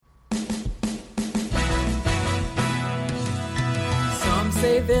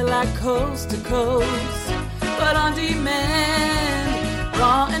say they like coast to coast, but on demand,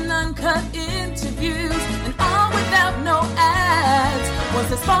 raw and uncut interviews, and all without no ads. One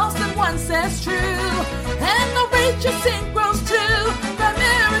says false and one says true, and the rate you sing grows too.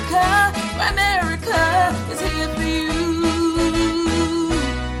 Grimerica is here for you.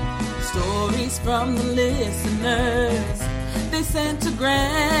 Stories from the listeners, they sent to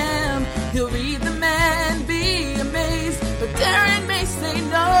Graham. He'll read them and be amazed, but Darren may say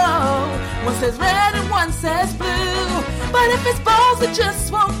no. One says red and one says blue, but if it's balls it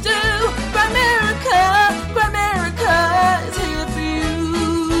just won't do. Grimerica is here for you.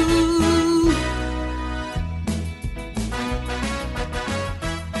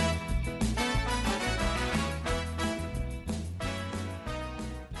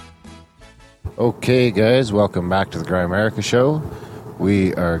 Okay, guys, welcome back to the Grimerica show.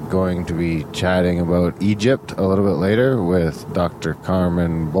 We are going to be chatting about Egypt a little bit later with Dr.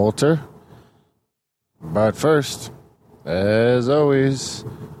 Carmen Boulter. But first, as always,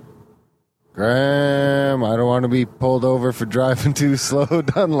 Graham, I don't want to be pulled over for driving too slow,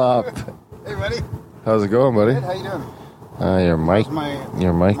 Dunlop. Hey, buddy. How's it going, buddy? Good. How you doing?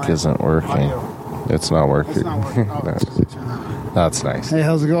 Your mic isn't working. Audio. It's not working. It's not working. Oh, No. That's nice. Hey,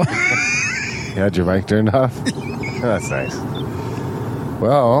 how's it going? You had your mic turned off? That's nice.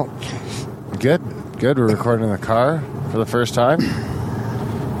 Well, good. We're recording in the car for the first time.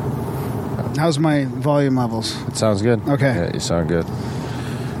 How's my volume levels? It sounds good. Okay. Yeah, you sound good.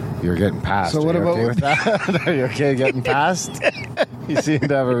 You're getting passed. So what Are you about okay with that? Are you okay getting passed? You seem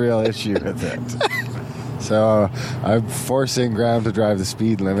to have a real issue with it. So I'm forcing Graham to drive the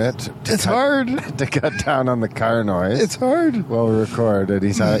speed limit. It's hard. To cut down on the car noise. It's hard. While we record.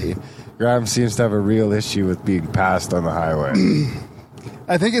 And Graham seems to have a real issue with being passed on the highway.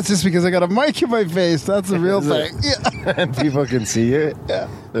 I think it's just because I got a mic in my face. That's the real thing. Yeah. And people can see it. Yeah.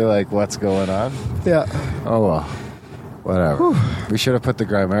 They're like, what's going on? Yeah. Oh, well. Whatever. Whew. We should have put the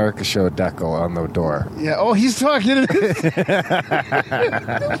Grimerica show decal on the door. Yeah. Oh, he's talking.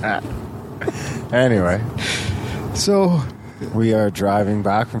 Anyway. So. We are driving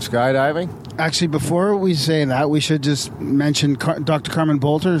back from skydiving. Actually, before we say that, we should just mention Dr. Carmen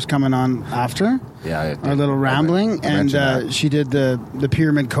Boulter is coming on after. Yeah. Our little rambling. And she did the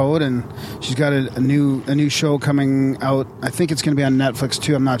Pyramid Code, and she's got a new show coming out. I think it's going to be on Netflix,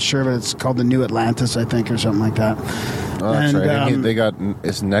 too. I'm not sure, but it's called The New Atlantis, I think, or something like that. Oh, that's right.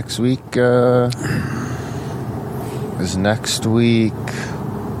 Is next week...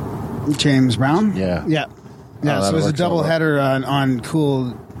 James Brown? Yeah. Yeah. Yeah, so it's a double header on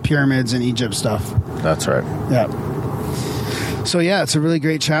cool pyramids and Egypt stuff. That's right. Yeah. So yeah, it's a really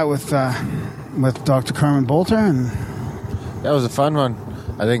great chat with Dr. Carmen Boulter, and that was a fun one.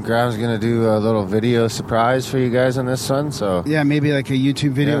 I think Graham's going to do a little video surprise for you guys on this one. So yeah, maybe like a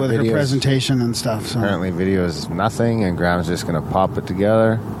YouTube video with her presentation and stuff. So. Apparently, video is nothing, and Graham's just going to pop it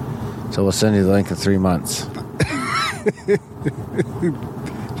together. So we'll send you the link in 3 months.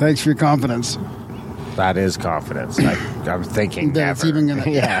 Thanks for your confidence. That is confidence. I'm thinking that it's even gonna.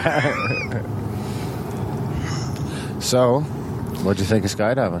 Yeah. So, what'd you think of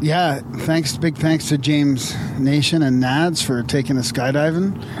skydiving? Yeah, big thanks to James Nation and Nads for taking us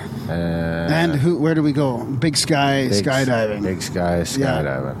skydiving. And where do we go? Big Sky skydiving. Big Sky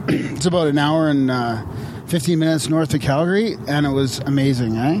skydiving. Yeah. It's about an hour and 15 minutes north of Calgary, and it was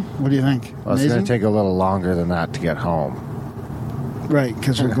amazing, eh? What do you think? Well, it's going to take a little longer than that to get home. Right,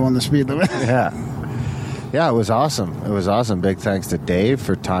 because we're going the speed limit. Yeah, it was awesome. It was awesome. Big thanks to Dave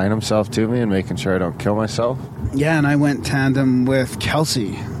for tying himself to me and making sure I don't kill myself. Yeah, and I went tandem with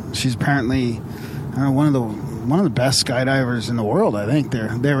Kelsey. She's apparently, I don't know, one of the best skydivers in the world. I think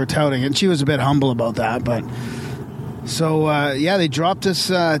they were touting it. And she was a bit humble about that, but so they dropped us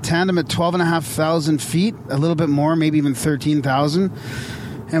tandem at 12,500 feet, a little bit more, maybe even 13,000,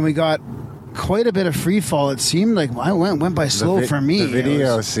 and we got quite a bit of free fall. It seemed like it went by slow for me. The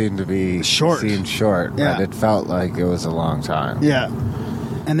video seemed to be short, but it felt like it was a long time. Yeah.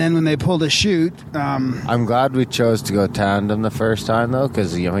 And then when they pulled a chute... I'm glad we chose to go tandem the first time, though,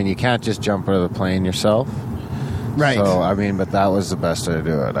 because you can't just jump out of the plane yourself. Right. So, but that was the best way to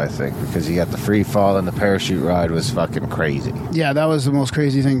do it, I think, because you got the free fall and the parachute ride was fucking crazy. Yeah, that was the most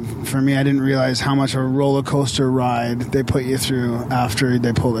crazy thing for me. I didn't realize how much of a roller coaster ride they put you through after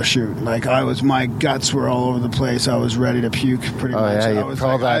they pulled the chute. My guts were all over the place. I was ready to puke pretty much. Oh, yeah, you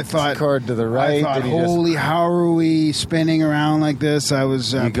pull that cord to the right. I thought, holy, how are we spinning around like this? I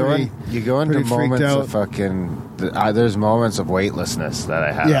was you go into moments of fucking... there's moments of weightlessness that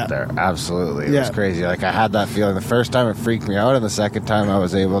I had up there. Absolutely. It was crazy. I had that feeling. The first time it freaked me out, and the second time I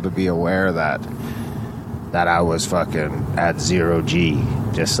was able to be aware that that I was fucking at 0 G,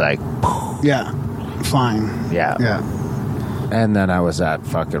 just like, Yeah. Flying. yeah. Yeah. And then I was at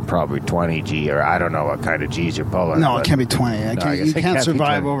fucking probably 20 G, or I don't know what kind of Gs you're pulling. No, but- it can't be 20. I You guess can't it can't be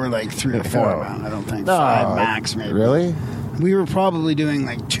survive 20. over like 3 or 4, No. man. I don't think. No. 5 max, maybe. Really? We were probably doing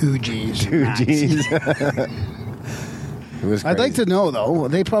like 2 Gs. 2 max. Gs. It was I'd like crazy. to know, though.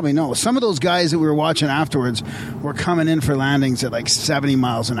 They probably know. Some of those guys that we were watching afterwards were coming in for landings at like 70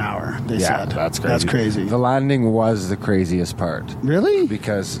 miles an hour, they Yeah, said. that's crazy. That's crazy. The landing was the craziest part. Really?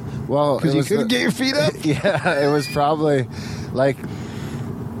 Because, well, Because it you was couldn't get your feet up? Yeah, it was probably like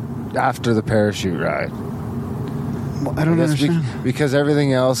after the parachute ride. Well, I don't I guess understand. because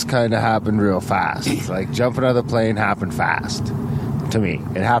everything else kind of happened real fast. Like jumping out of the plane happened fast to me.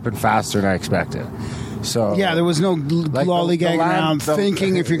 It happened faster than I expected. So Yeah, there was no Like lollygagging around the-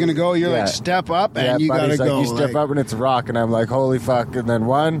 thinking if you're going to go. You're Yeah. like, step up and yeah, you got to buddy's like, go. you step up and it's a rock, and I'm like, holy fuck! And then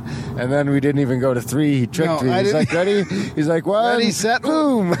 1, and then we didn't even go to 3. He tricked No, me. I He's didn't- like, ready? He's like, 1, Ready, set,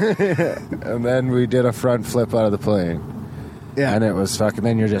 boom, and then we did a front flip out of the plane, Yeah. and it was fucking.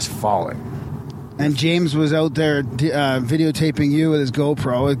 Then you're just falling. And James was out there videotaping you with his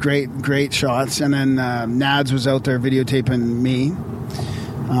GoPro with great shots. And then Nads was out there videotaping me.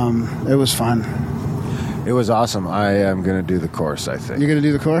 It was fun. It was awesome. I am gonna do the course. I think You're going to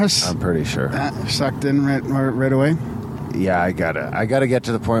do the chorus? I'm pretty sure. Sucked in right away? Yeah, I gotta get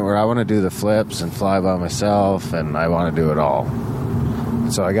to the point where I want to do the flips and fly by myself, and I want to do it all.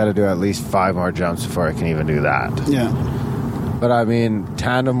 So I got to do at least 5 more jumps before I can even do that. Yeah. But I mean,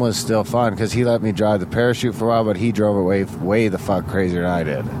 tandem was still fun because he let me drive the parachute for a while, but he drove it way the fuck crazier than I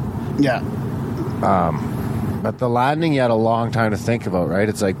did. Yeah. But the landing, you had a long time to think about, right?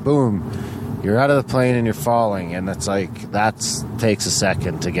 It's like, boom, you're out of the plane and you're falling, and it's like takes a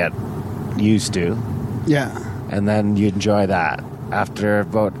second to get used to, Yeah. and then you enjoy that. After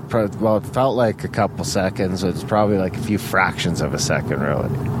about, well, it felt like a couple seconds. It's probably like a few fractions of a second, really.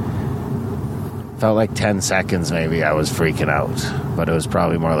 Felt like 10 seconds maybe I was freaking out, but it was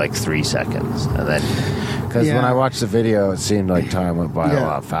probably more like 3 seconds. And then, because Yeah. when I watched the video, it seemed like time went by a Yeah.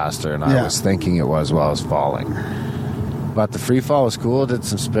 lot faster, and I Yeah. was thinking it was while I was falling. But the free fall was cool. Did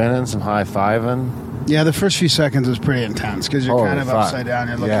some spinning, some high-fiving. Yeah, the first few seconds was pretty intense because you're Holy kind of fuck. upside down.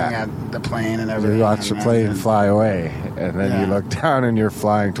 You're looking Yeah. at the plane and everything. You watch the and plane then- fly away, and then you Yeah. look down and you're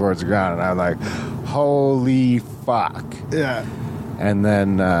flying towards the ground, and I'm like, holy fuck. Yeah. And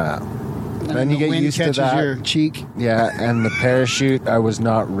then And you the get wind used to catches that. your cheek. Yeah, and the parachute I was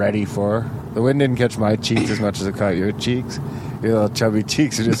not ready for. The wind didn't catch my cheeks as much as it caught your cheeks. Your little chubby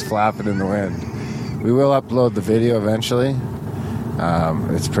cheeks are just flapping in the wind. We will upload the video eventually.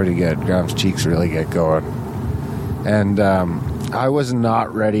 It's pretty good. Graham's cheeks really get going. And I was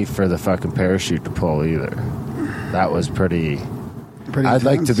not ready for the fucking parachute to pull either. That was pretty I'd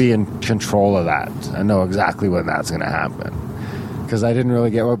like to intense. be in control of that. I know exactly when that's going to happen. Because I didn't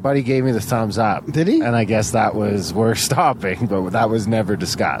really get... Well, Buddy gave me the thumbs up. Did he? And I guess that was... We're stopping, but that was never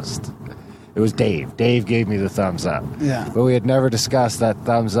discussed. It was Dave. Dave gave me the thumbs up. Yeah. But we had never discussed that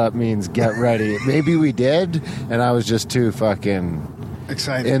thumbs up means get ready. Maybe we did, and I was just too fucking...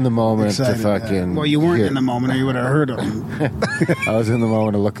 Excited. in the moment Excited, to fucking... Well, you weren't hear- in the moment or you would have heard him. I was in the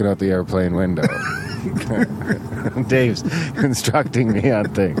moment of looking out the airplane window. Dave's instructing me on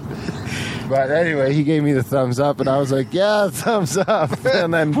things. But anyway, he gave me the thumbs up, and I was like, yeah, thumbs up.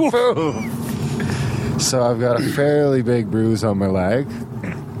 And then, boom. So I've got a fairly big bruise on my leg.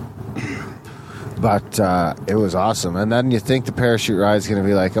 But it was awesome. And then you think the parachute ride's going to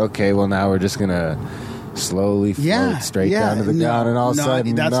be like, okay, well, now we're just going to slowly float straight down to the ground, and all of a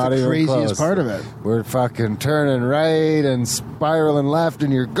sudden, that's not the even craziest close. part of it. We're fucking turning right and spiraling left,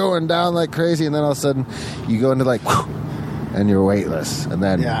 and you're going down like crazy, and then all of a sudden you go into like, whew, and you're weightless, and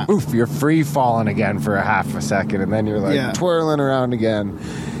then Yeah. poof, you're free falling again for a half a second, and then you're like Yeah. twirling around again,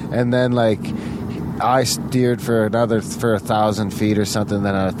 and then like I steered for 1,000 feet or something,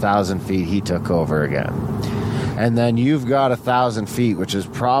 then at 1,000 feet he took over again, and then you've got 1,000 feet, which is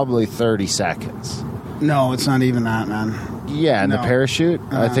probably 30 seconds. No, it's not even that, man. Yeah, and the No. parachute,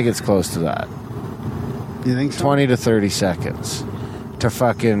 I think it's close to that. You think so? 20 to 30 seconds to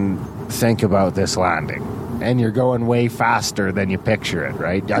fucking think about this landing. And you're going way faster than you picture it,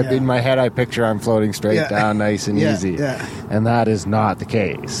 right? Yeah. In my head, I picture I'm floating straight Yeah. down nice and Yeah, easy. yeah. And that is not the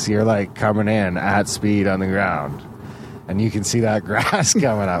case. You're like coming in at speed on the ground. And you can see that grass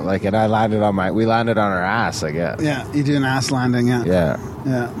coming up. Like, and we landed on our ass, I guess. Yeah, you do an ass landing, yeah. Yeah.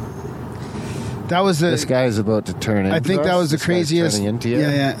 Yeah. That was the... This guy is about to turn into I think that us. was the This guy's craziest. turning into you.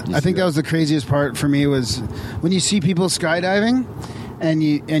 Yeah. You I see think that was the craziest part for me was when you see people skydiving, and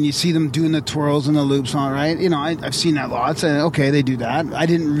you see them doing the twirls and the loops. All right, you know, I've seen that lots, and okay, they do that. I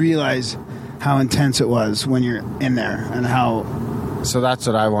didn't realize how intense it was when you're in there and how. So that's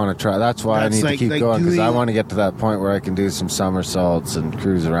what I want to try. That's why I need to keep going, because I want to get to that point where I can do some somersaults and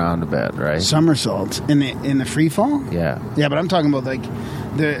cruise around a bit, right? Somersaults in the free fall? Yeah. Yeah, but I'm talking about like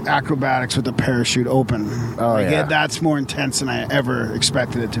the acrobatics with the parachute open. Oh, yeah. That's more intense than I ever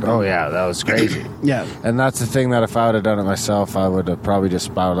expected it to be. Oh, yeah, that was crazy. Yeah. And that's the thing, that if I would have done it myself, I would have probably just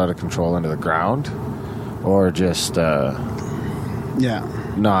spiraled out of control into the ground, or just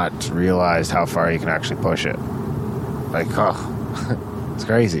not realized how far you can actually push it. Like, it's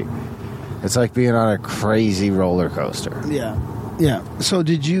crazy. It's like being on a crazy roller coaster. Yeah. Yeah. So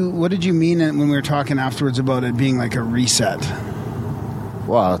what did you mean when we were talking afterwards about it being like a reset?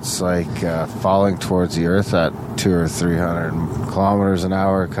 Well, it's like falling towards the earth at 200 or 300 kilometers an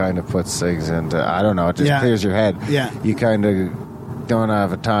hour kind of puts things into, I don't know, it just clears your head. Yeah. You kind of don't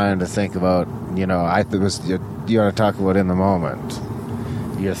have a time to think about, you want to talk about in the moment.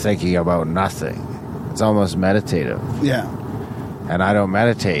 You're thinking about nothing. It's almost meditative. Yeah. And I don't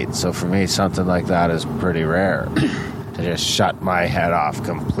meditate, so for me, something like that is pretty rare. To just shut my head off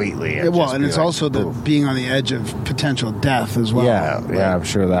completely. And it's also being on the edge of potential death as well. Yeah, I'm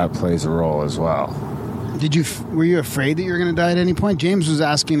sure that plays a role as well. Were you afraid that you were going to die at any point? James was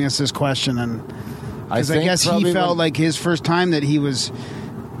asking us this question, and because I guess he felt like his first time that he was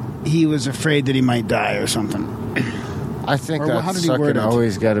afraid that he might die or something. I think that's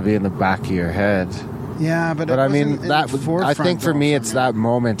always got to be in the back of your head. Yeah, but I mean, I think for me, it's that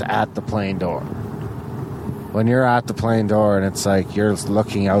moment at the plane door. When you're at the plane door and it's like you're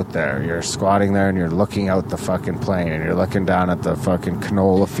looking out there, you're squatting there and you're looking out the fucking plane and you're looking down at the fucking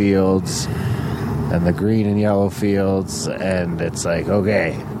canola fields and the green and yellow fields, and it's like,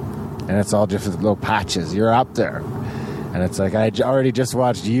 okay, and it's all different little patches. You're up there. And it's like, I already just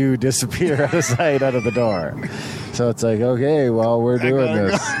watched you disappear out of sight out of the door. So it's like, okay, well, we're doing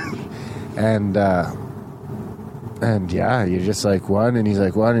this. And yeah, you're just like one, and he's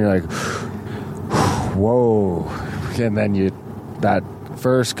like one, and you're like, whoa. And then that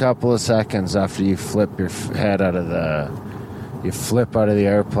first couple of seconds after you flip your head you flip out of the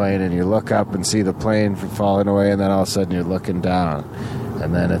airplane and you look up and see the plane falling away, and then all of a sudden you're looking down.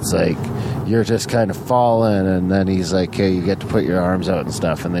 And then it's like, you're just kind of falling, and then he's like, okay, you get to put your arms out and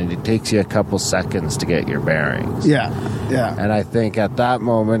stuff, and then it takes you a couple seconds to get your bearings. Yeah. And I think at that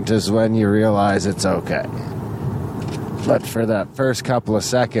moment is when you realize it's okay. But for that first couple of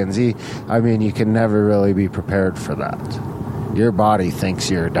seconds, you can never really be prepared for that. Your body thinks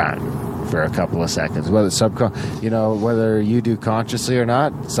you're done for a couple of seconds. Whether you do consciously or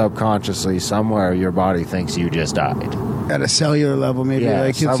not, subconsciously, somewhere your body thinks you just died. At a cellular level, maybe. Yeah,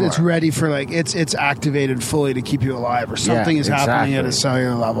 it's ready for, it's activated fully to keep you alive, or something is happening at a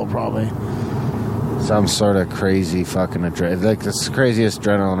cellular level, probably. Some sort of crazy fucking this craziest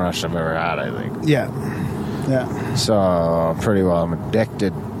adrenaline rush I've ever had, I think. Yeah. So pretty well, I'm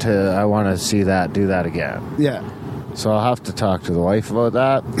addicted to. I want to see that, do that again. Yeah. So I'll have to talk to the wife about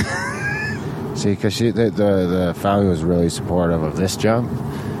that. See, because the family was really supportive of this jump,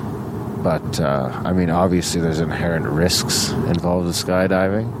 but obviously there's inherent risks involved with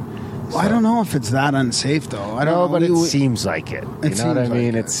skydiving. Well, I don't know if it's that unsafe, though. I don't know, but it seems like it. You know what I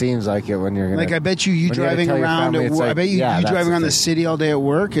mean? It seems like it when you're gonna. Like, I bet you driving around. I bet you driving around the city all day at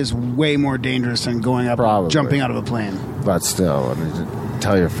work is way more dangerous than going up, jumping out of a plane. But still,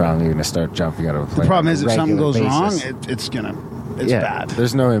 tell your family you're gonna start jumping out of a plane. The problem is, if something goes wrong, it's bad.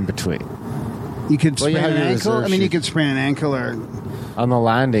 There's no in between. You could sprain an ankle. You could sprain an ankle, or on the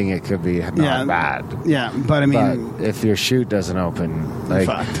landing, it could be not bad. Yeah, but if your chute doesn't open,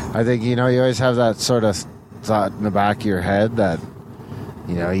 I think you always have that sort of thought in the back of your head that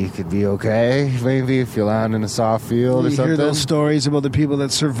you could be okay, maybe if you land in a soft field or something. You hear those stories about the people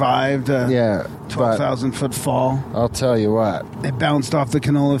that survived 12,000 foot fall. I'll tell you what, they bounced off the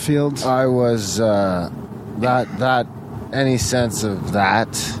canola fields. I was that any sense of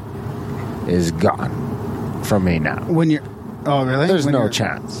that is gone from me now. Oh, really? There's no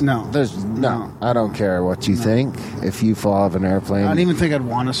chance. No. No. I don't care what you think. If you fall off an airplane, I don't even think I'd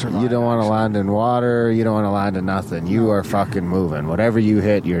want to survive. You don't want to land in water. You don't want to land in nothing. You are fucking moving. Whatever you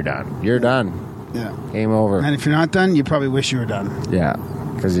hit, you're done. You're done. Yeah. Game over. And if you're not done, you probably wish you were done. Yeah,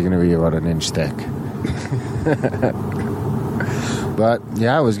 because you're going to be about an inch thick. But,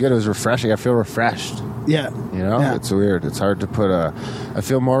 yeah, it was good. It was refreshing. I feel refreshed. Yeah. It's weird. It's hard to put I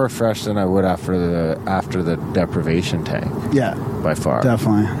feel more refreshed than I would after the deprivation tank. Yeah. By far.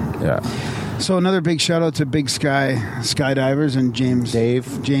 Definitely. Yeah. So another big shout out to Big Sky skydivers and James,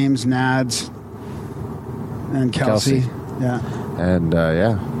 Nads, and Kelsey. Yeah. And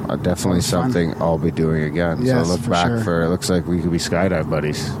definitely something I'll be doing again. Yes, so look back for it looks like we could be skydive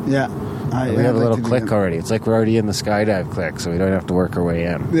buddies. Yeah. We have a little click already. It's like we're already in the skydive click, so we don't have to work our way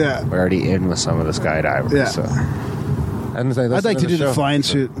in. Yeah. We're already in with some of the skydivers. Yeah. So. And I'd like to do the flying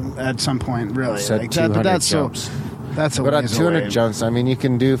suit at some point, really. Said Like 200 that, but that's jumps. That's a But at ways 200 away. jumps, I mean, you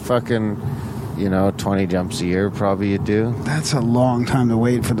can do fucking, 20 jumps a year, probably you do. That's a long time to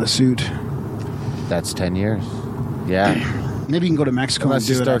wait for the suit. That's 10 years. Yeah. Maybe you can go to Mexico Unless and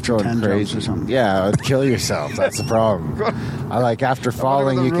you do it start after going 10 crazy. jumps or something. Yeah, kill yourself. That's the problem. I like after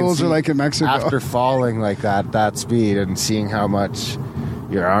falling, the you can rules see are like in Mexico. after falling like that speed and seeing how much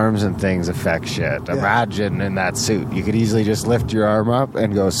your arms and things affect shit. Yeah. Imagine in that suit, you could easily just lift your arm up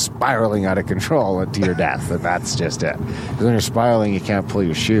and go spiraling out of control into your death, and that's just it. Because when you're spiraling, you can't pull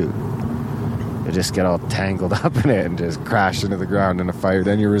your chute. You just get all tangled up in it and just crash into the ground in a fire.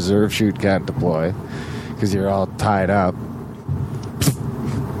 Then your reserve chute can't deploy because you're all tied up.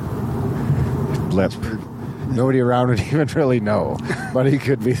 Blip. Nobody around would even really know, but he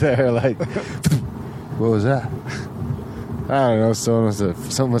could be there. Like, what was that? I don't know.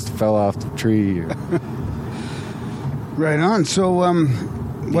 Someone must have fell off the tree. Right on. So,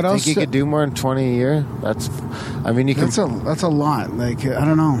 what else? Think you could do more in 20 a year? That's. I mean, you can. That's a lot. Like, I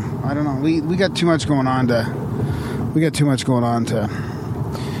don't know. We got too much going on to. We got too much going on to.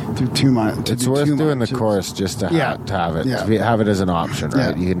 Do too much. It's worth doing the course just to have it. Yeah. To have it as an option,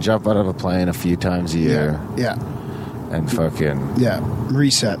 right? Yeah. You can jump out of a plane a few times a year. Yeah. And fucking. Yeah.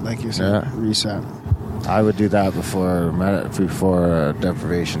 Reset, like you said. Yeah. Reset. I would do that before a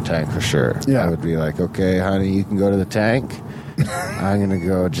deprivation tank for sure. Yeah. I would be like, okay, honey, you can go to the tank. I'm going to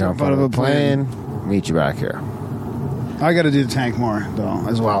go jump out of a plane, meet you back here. I got to do the tank more, though,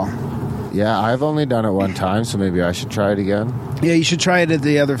 as well. Yeah, I've only done it one time, so maybe I should try it again. Yeah, you should try it at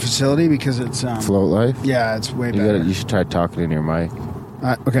the other facility because it's... Float Life? Yeah, it's way better. You should try talking in your mic.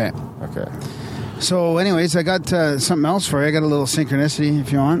 Okay. Okay. So, anyways, I got something else for you. I got a little synchronicity,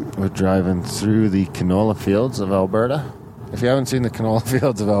 if you want. We're driving through the canola fields of Alberta. If you haven't seen the canola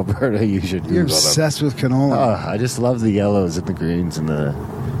fields of Alberta, you should Google You're obsessed with canola. Oh, I just love the yellows and the greens and the...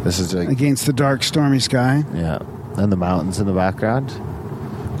 This is like... Against the dark, stormy sky. Yeah. And the mountains in the background.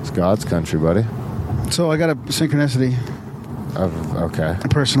 It's God's country, buddy. So I got a synchronicity. Okay. A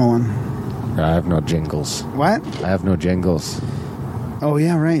personal one. I have no jingles. What? I have no jingles. Oh,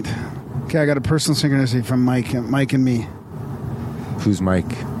 yeah, right. Okay, I got a personal synchronicity from Mike and me. Who's Mike?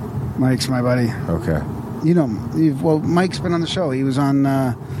 Mike's my buddy. Okay. You know, Mike's been on the show. He was on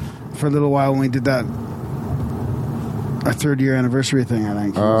for a little while when we did that our 3rd year anniversary thing, I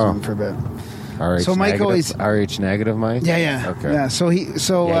think. He was on for a bit. RH so Mike negative, always RH negative Mike? Yeah. Okay. Yeah. So he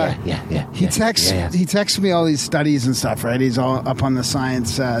texts me all these studies and stuff, right? He's all up on the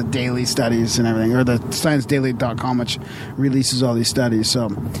Science Daily studies and everything, or the ScienceDaily.com, which releases all these studies. So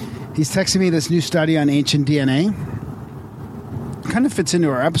he's texting me this new study on ancient DNA. Kind of fits into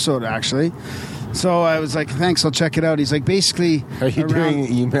our episode, actually. So I was like, thanks, I'll check it out. He's like, basically... Are you doing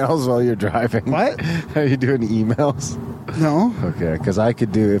emails while you're driving? What? Are you doing emails? No. Okay, because I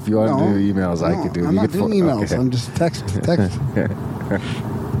could do, if you want to do emails, I could do. I'm not doing emails. Okay. I'm just text.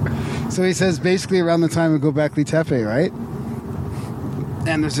 So he says, basically around the time of Göbekli Tepe, right?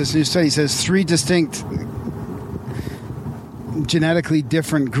 And there's this new study. He says 3 distinct genetically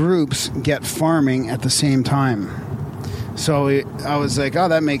different groups get farming at the same time. So I was like, oh,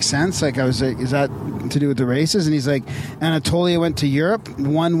 that makes sense. Like, I was like, is that to do with the races? And he's like, Anatolia went to Europe,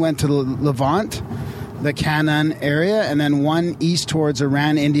 one went to Levant, the Canaan area, and then one east towards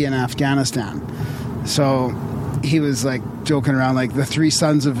Iran, India, and Afghanistan. So he was like joking around, like the 3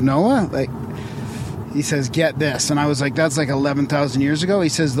 sons of Noah. Like, he says, get this. And I was like, that's like 11,000 years ago. He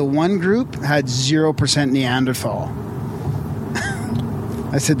says the one group had 0% Neanderthal.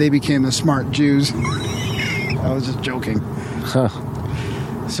 I said they became the smart Jews. I was just joking. Huh.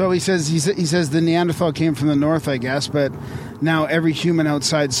 So he says the Neanderthal came from the north, I guess, but now every human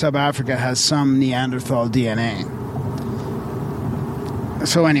outside sub-Africa has some Neanderthal DNA.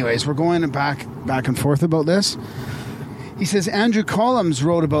 So anyways, we're going back and forth about this. He says Andrew Collins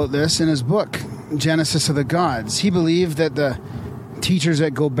wrote about this in his book, Genesis of the Gods. He believed that the teachers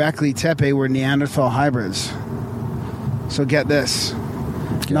at Göbekli Tepe were Neanderthal hybrids. So get this.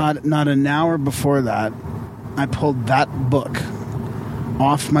 Yeah. Not an hour before that, I pulled that book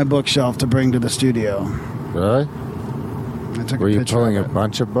off my bookshelf to bring to the studio. Really? I took Were a you picture pulling of a it.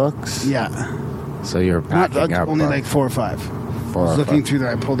 bunch of books? Yeah. So you're packing up only books. like 4 or 5. 4 I was or looking 5. through there.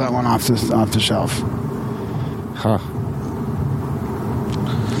 I pulled that one off the shelf. Huh.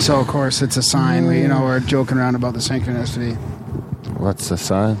 So of course it's a sign. We're joking around about the synchronicity. What's the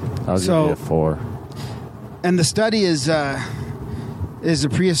sign? I'll give you a 4. And the study is the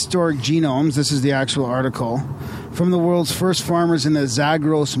prehistoric genomes. This is the actual article from the world's first farmers in the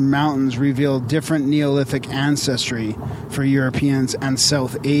Zagros Mountains reveal different Neolithic ancestry for Europeans and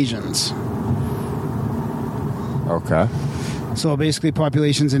South Asians. Okay. So basically,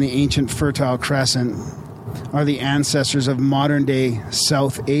 populations in the ancient Fertile Crescent are the ancestors of modern-day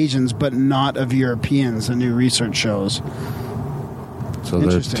South Asians, but not of Europeans, the new research shows. So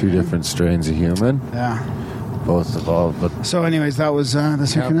there's two different strains of human. Yeah. Both evolved, but... So anyways, that was the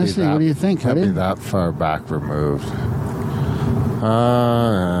synchronicity. What do you think, Can't buddy? be that far back removed.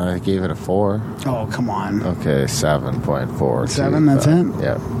 I gave it a 4. Oh, come on. Okay, 7.4. 7, that's it?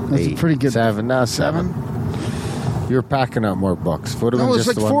 Yeah. That's 8. a pretty good... 7, no, 7. You're packing up more books. Would have No, been it was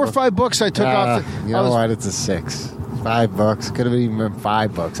just like the 4 one or 5 books I took off. You know what? It's a 6. $5. Could have even been $5. I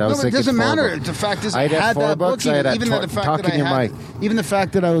was No, but it doesn't 4 matter. books. The fact is, I had 4 that books. book, I had even the fact talking that I your had, mic. even the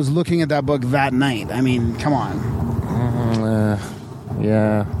fact that I was looking at that book that night. I mean, come on.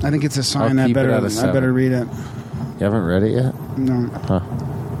 Yeah. I think it's a sign I'll I keep it at a 7. better read it. You haven't read it yet? No. Huh.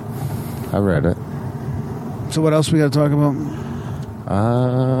 I read it. So what else we got to talk about?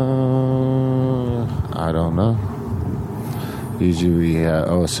 I don't know. Usually we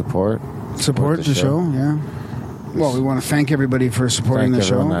support Support the show, yeah. Well, we want to thank everybody for supporting the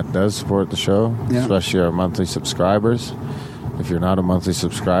show. Thank everyone that does support the show, especially our monthly subscribers. If you're not a monthly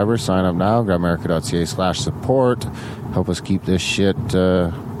subscriber, sign up now. Grimerica.ca/support. Help us keep this shit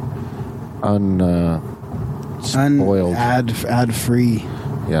unspoiled. Ad free.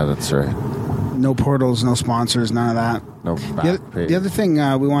 Yeah, that's right. No portals, no sponsors, none of that. No back page. The other thing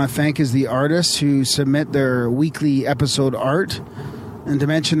we want to thank is the artists who submit their weekly episode art. And to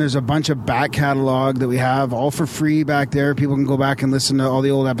mention, there's a bunch of back catalog that we have all for free back there. People can go back and listen to all the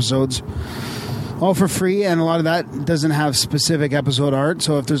old episodes all for free, and a lot of that doesn't have specific episode art.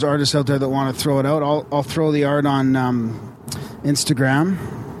 So if there's artists out there that want to throw it out, I'll throw the art on Instagram.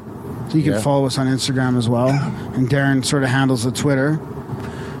 So you can follow us on Instagram as well. And Darren sort of handles the Twitter.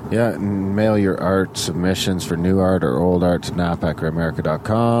 Yeah, and mail your art submissions for new art or old art to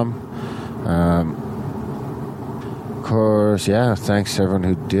nap@grimerica.com. Of course, thanks to everyone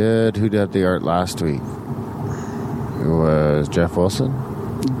who did. Who did the art last week? It was Jeff Wilson?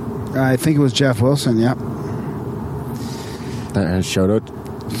 I think it was Jeff Wilson, yep. Shout out.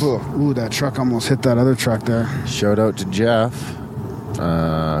 Ooh, that truck almost hit that other truck there. Shout out to Jeff.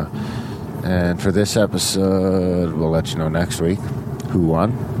 And for this episode, we'll let you know next week who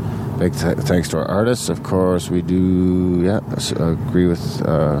won. Big thanks to our artists. Of course, we do, agree with,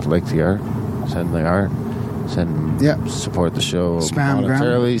 like the art. Send the art. Support the show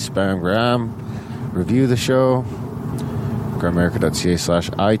monetarily. Spamgram. Review the show.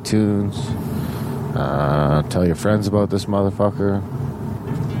 Grimerica.ca/iTunes. Tell your friends about this motherfucker.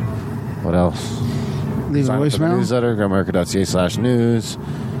 What else? Leave a voicemail. Newsletter. Grimerica.ca/news.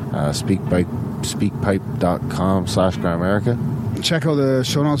 Speakpipe.com/Grimerica. Check out the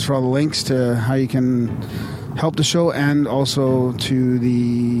show notes for all the links to how you can help the show and also to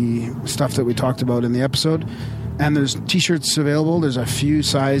the stuff that we talked about in the episode. And there's t-shirts available. There's a few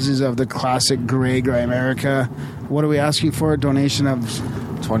sizes of the classic gray Grimerica. What are we asking for? A donation of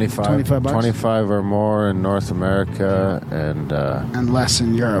 $25 bucks? 25 or more in North America and less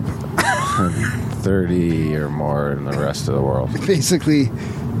in Europe. 30 or more in the rest of the world. Basically,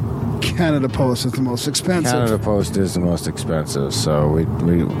 Canada Post is the most expensive. Canada Post is the most expensive, so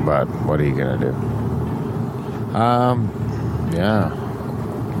but what are you going to do?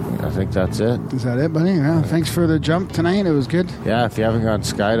 I think that's it. Is that it, buddy? Yeah. Thanks for the jump tonight. It was good. Yeah, if you haven't gone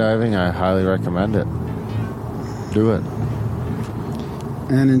skydiving, I highly recommend it. Do it.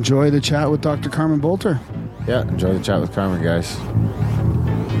 And enjoy the chat with Dr. Carmen Boulter. Yeah, enjoy the chat with Carmen, guys.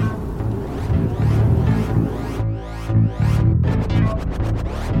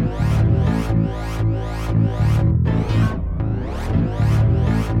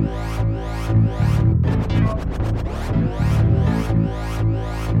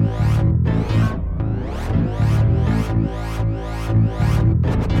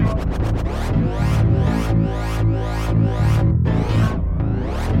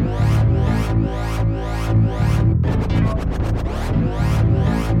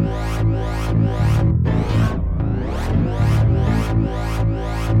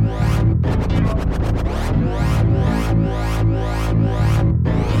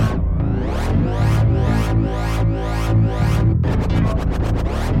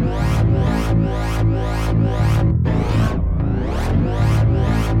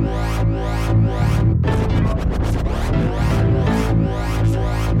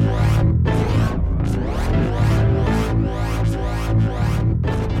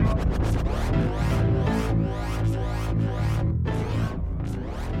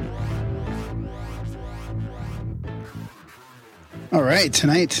 right,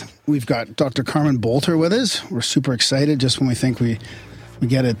 tonight we've got Dr. Carmen Boulter with us. We're super excited just when we think we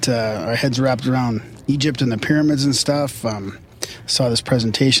get it, our heads wrapped around Egypt and the pyramids and stuff. Saw this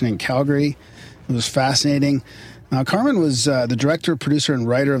presentation in Calgary. It was fascinating. Carmen was the director, producer, and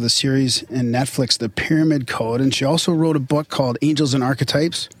writer of the series in Netflix, The Pyramid Code, and she also wrote a book called Angels and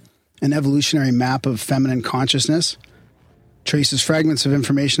Archetypes, an evolutionary map of feminine consciousness. Traces fragments of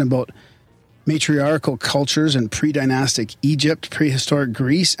information about matriarchal cultures in pre-dynastic Egypt, prehistoric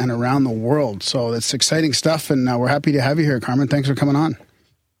Greece, and around the world. So it's exciting stuff, and we're happy to have you here, Carmen. Thanks for coming on.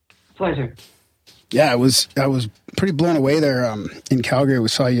 Pleasure. Yeah, I was pretty blown away there in Calgary. We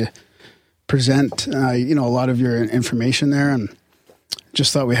saw you present, a lot of your information there, and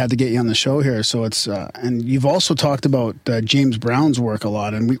just thought we had to get you on the show here. So it's and you've also talked about James Brown's work a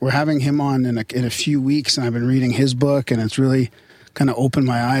lot, and we're having him on in a few weeks, and I've been reading his book, and it's really kind of opened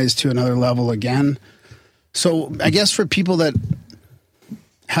my eyes to another level again. So I guess for people that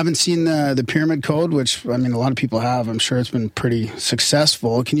haven't seen the Pyramid Code, which, I mean, a lot of people have, I'm sure it's been pretty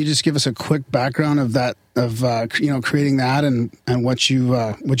successful. Can you just give us a quick background of that, creating that and what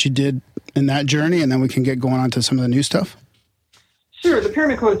you did in that journey, and then we can get going on to some of the new stuff? Sure. The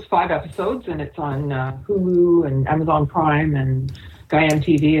Pyramid Code is 5 episodes, and it's on Hulu and Amazon Prime and Guyam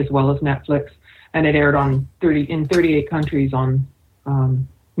TV as well as Netflix, and it aired in 38 countries on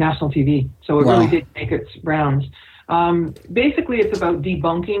national TV. So it really did make its rounds. Basically, it's about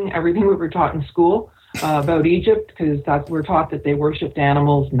debunking everything we were taught in school about Egypt, because we're taught that they worshipped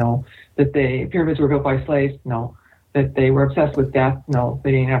animals. No. That the pyramids were built by slaves. No. That they were obsessed with death. No.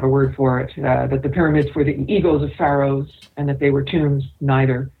 They didn't have a word for it. That the pyramids were the egos of pharaohs and that they were tombs.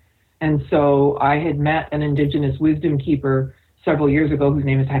 Neither. And so I had met an indigenous wisdom keeper several years ago whose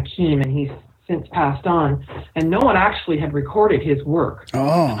name is Hakeem, and he's since passed on, and no one actually had recorded his work.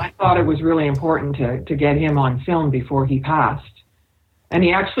 Oh. And I thought it was really important to get him on film before he passed. And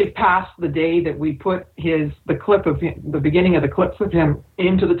he actually passed the day that we put the beginning of the clips of him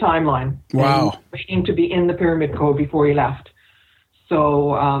into the timeline. Wow. Waiting to be in the Pyramid Code before he left.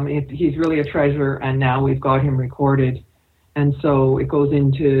 So he's really a treasure, and now we've got him recorded. And so it goes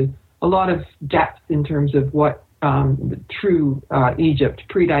into a lot of depth in terms of what the true Egypt,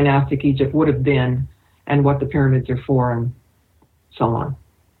 pre-dynastic Egypt would have been, and what the pyramids are for, and so on.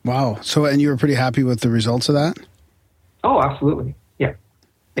 Wow. So, and you were pretty happy with the results of that? Oh, absolutely.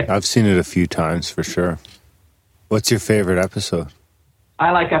 Yeah. I've seen it a few times for sure. What's your favorite episode?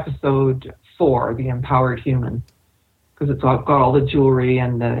 I like episode 4, The Empowered Human, because it's got all the jewelry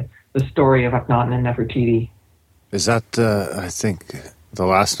and the story of Akhenaten and Nefertiti. Is that, I think the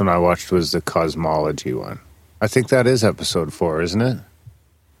last one I watched was the cosmology one. I think that is episode 4, isn't it?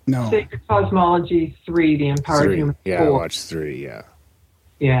 No. Sacred Cosmology 3, The Empowered Human 4. Yeah, I watched 3, yeah.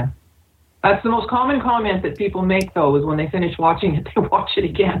 Yeah. That's the most common comment that people make, though, is when they finish watching it, they watch it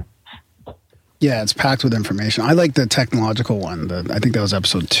again. Yeah, it's packed with information. I like the technological one. I think that was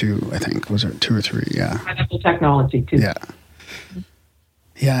episode 2, I think. Was it 2 or 3? Yeah. Pineapple technology, too. Yeah.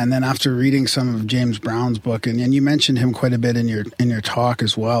 Yeah, and then after reading some of James Brown's book, and you mentioned him quite a bit in your talk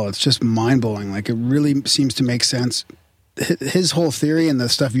as well, it's just mind-blowing. Like, it really seems to make sense. His whole theory and the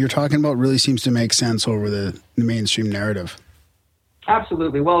stuff you're talking about really seems to make sense over the mainstream narrative.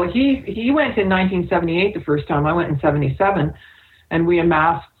 Absolutely. Well, he went in 1978 the first time. I went in 77, and we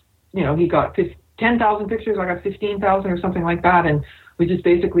amassed, he got 10,000 pictures. I got 15,000 or something like that, and we just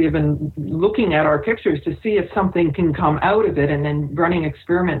basically have been looking at our pictures to see if something can come out of it, and then running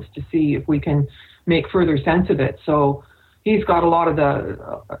experiments to see if we can make further sense of it. So he's got a lot of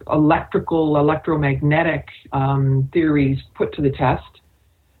the electromagnetic theories put to the test.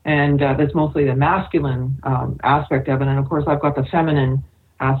 And that's mostly the masculine aspect of it. And, of course, I've got the feminine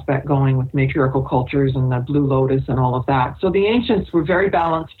aspect going with matriarchal cultures and the Blue Lotus and all of that. So the ancients were very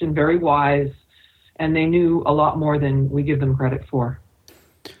balanced and very wise, and they knew a lot more than we give them credit for.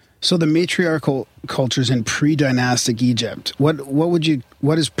 So the matriarchal cultures in pre-dynastic Egypt, what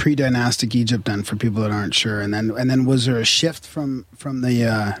is pre-dynastic Egypt then, for people that aren't sure? And then was there a shift from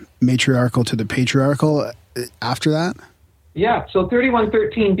the matriarchal to the patriarchal after that? Yeah, so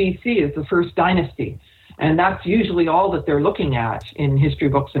 3113 BC is the first dynasty, and that's usually all that they're looking at in history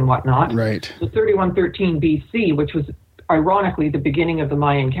books and whatnot. Right. So 3113 BC, which was ironically the beginning of the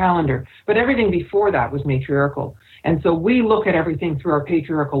Mayan calendar, but everything before that was matriarchal. And so we look at everything through our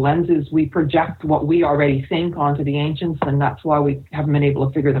patriarchal lenses. We project what we already think onto the ancients, and that's why we haven't been able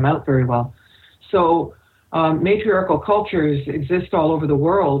to figure them out very well. So matriarchal cultures exist all over the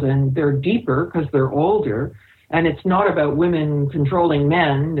world, and they're deeper because they're older. And it's not about women controlling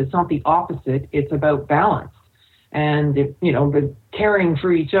men. It's not the opposite. It's about balance. And, the caring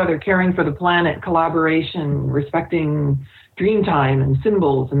for each other, caring for the planet, collaboration, respecting dream time and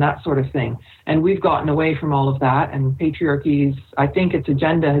symbols and that sort of thing. And we've gotten away from all of that. And patriarchy's, I think its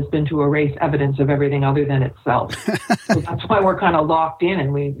agenda has been to erase evidence of everything other than itself. So that's why we're kind of locked in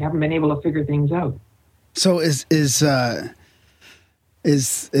and we haven't been able to figure things out. So is the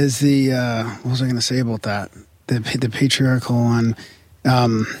what was I going to say about that? The patriarchal one.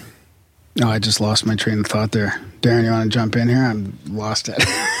 No, I just lost my train of thought there. Darren, you want to jump in here? I'm lost it.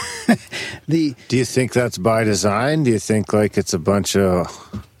 Do you think that's by design? Do you think like it's a bunch of,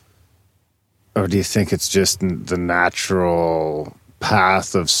 or do you think it's just the natural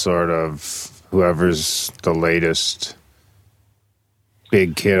path of sort of whoever's the latest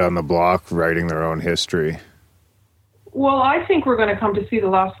big kid on the block writing their own history? Well, I think we're going to come to see the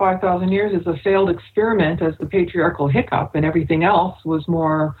last 5,000 years as a failed experiment, as the patriarchal hiccup, and everything else was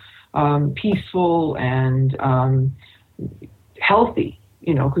more peaceful and healthy,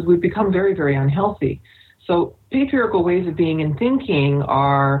 because we've become very, very unhealthy. So patriarchal ways of being and thinking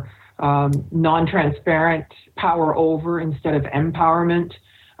are non-transparent, power over instead of empowerment,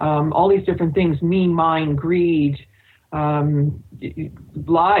 all these different things, me, mine, greed, lies,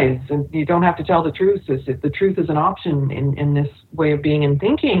 and you don't have to tell the truth. The truth is an option in this way of being and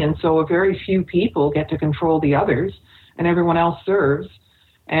thinking, and so a very few people get to control the others, and everyone else serves.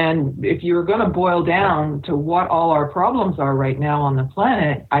 And if you're going to boil down to what all our problems are right now on the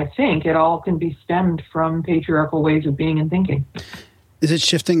planet, I think it all can be stemmed from patriarchal ways of being and thinking. Is it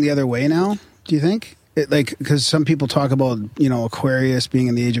shifting the other way now, do you think? Because some people talk about, Aquarius, being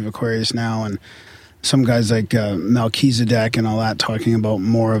in the age of Aquarius now, and some guys like Melchizedek and all that talking about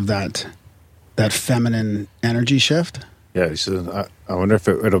more of that feminine energy shift. Yeah, so I wonder if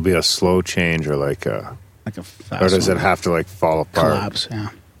it'll be a slow change or like a fast, or does it have to like fall apart? Collapse, yeah.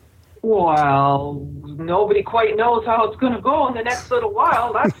 Well, nobody quite knows how it's going to go in the next little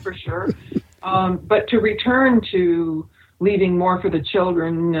while, that's for sure. But to return to leaving more for the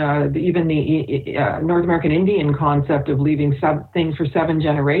children, even the North American Indian concept of leaving things for 7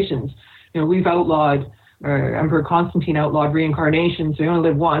 generations. We've outlawed, Emperor Constantine outlawed reincarnation, so you only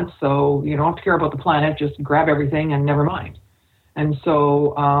live once, so you don't have to care about the planet, just grab everything and never mind. And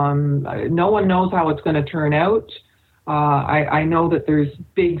so no one knows how it's going to turn out. I know that there's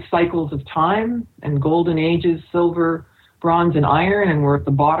big cycles of time and golden ages, silver, bronze, and iron, and we're at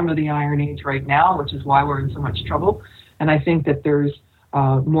the bottom of the Iron Age right now, which is why we're in so much trouble. And I think that there's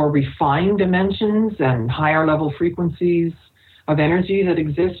more refined dimensions and higher level frequencies of energy that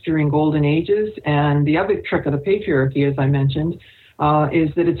exist during golden ages. And the other trick of the patriarchy, as I mentioned,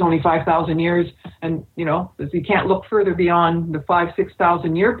 is that it's only 5,000 years, and you can't look further beyond the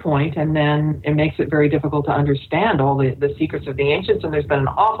 5,000-6,000 year point, and then it makes it very difficult to understand all the secrets of the ancients. And there's been an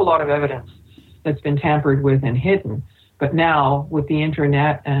awful lot of evidence that's been tampered with and hidden. But now with the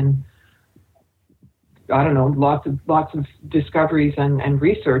internet and I don't know, lots of discoveries and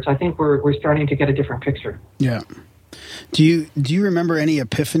research, I think we're starting to get a different picture. Yeah. Do you remember any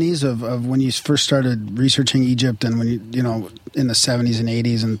epiphanies of when you first started researching Egypt and when you in the 70s and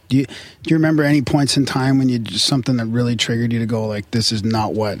 80s, and do you remember any points in time when you just something that really triggered you to go like, this is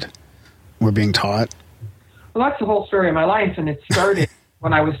not what we're being taught? Well, that's the whole story of my life, and it started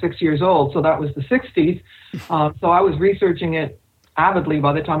when I was 6 years old, so that was the 60s. So I was researching it avidly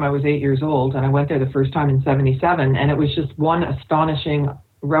by the time I was 8 years old, and I went there the first time in 77, and it was just one astonishing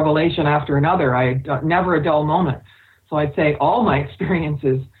revelation after another. Never a dull moment. So I'd say all my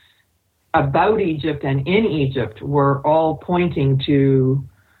experiences about Egypt and in Egypt were all pointing to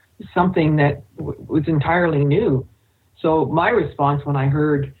something that was entirely new. So my response when I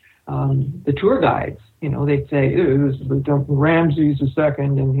heard the tour guides, they'd say, it was Ramses II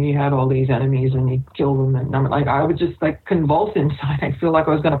and he had all these enemies and he killed them. And I'm like, I would just like convulse inside. I feel like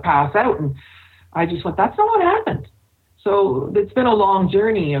I was going to pass out. And I just went, that's not what happened. So it's been a long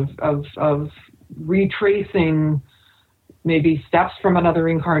journey of retracing maybe steps from another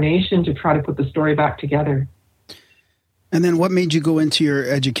incarnation to try to put the story back together. And then what made you go into your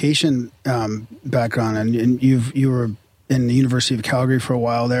education background? And you were in the University of Calgary for a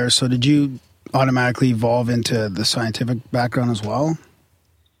while there. So did you automatically evolve into the scientific background as well?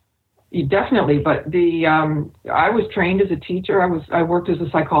 Definitely, but I was trained as a teacher. I worked as a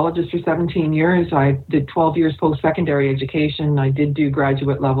psychologist for 17 years. I did 12 years post-secondary education. I did do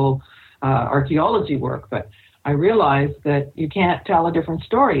graduate level archaeology work, but I realized that you can't tell a different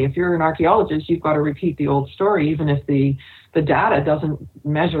story. If you're an archaeologist, you've got to repeat the old story, even if the data doesn't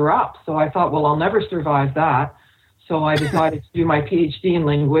measure up. So I thought, well, I'll never survive that. So I decided to do my PhD in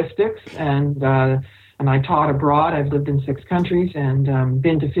linguistics, and I taught abroad. I've lived in 6 countries and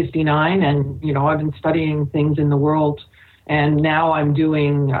been to 59, and I've been studying things in the world And now I'm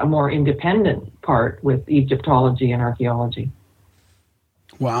doing a more independent part with Egyptology and archaeology.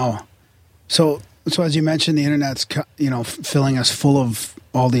 Wow. So as you mentioned, the internet's, filling us full of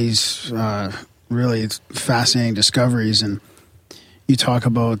all these really fascinating discoveries, and you talk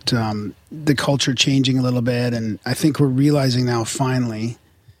about the culture changing a little bit, and I think we're realizing now finally,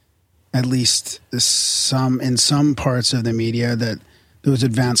 at least in some parts of the media, that those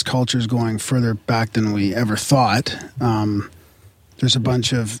advanced cultures going further back than we ever thought. There's a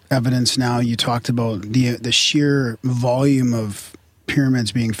bunch of evidence now. You talked about the sheer volume of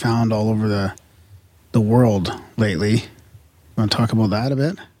pyramids being found all over the world lately. You want to talk about that a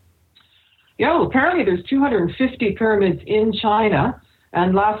bit? Yeah, well, apparently there's 250 pyramids in China,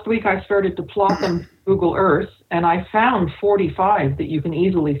 and last week I started to plot them to Google Earth, and I found 45 that you can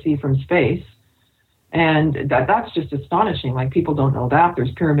easily see from space. And that's just astonishing. Like, people don't know that.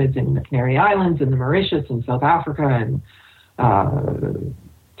 There's pyramids in the Canary Islands, in the Mauritius, in South Africa, and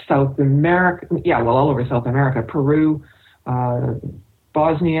South America. Yeah, well, all over South America. Peru,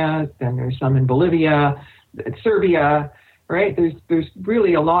 Bosnia, and there's some in Bolivia, Serbia, right? There's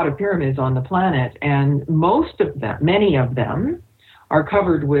really a lot of pyramids on the planet, and many of them are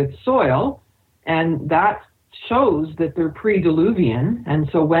covered with soil, and that shows that they're pre-Diluvian. And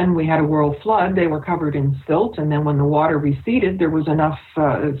so when we had a world flood, they were covered in silt, and then when the water receded, there was enough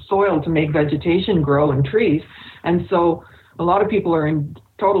soil to make vegetation grow and trees. And so a lot of people are in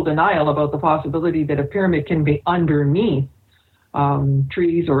total denial about the possibility that a pyramid can be underneath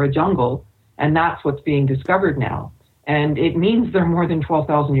trees or a jungle, and that's what's being discovered now. And it means they're more than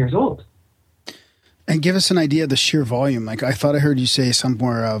 12,000 years old. And give us an idea of the sheer volume. Like, I thought I heard you say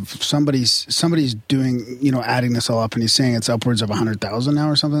somewhere of somebody's doing, adding this all up, and he's saying it's upwards of 100,000 now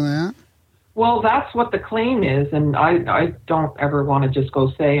or something like that? Well, that's what the claim is, and I don't ever want to just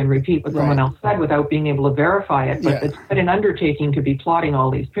go say and repeat what someone else said without being able to verify it. But it's quite an undertaking to be plotting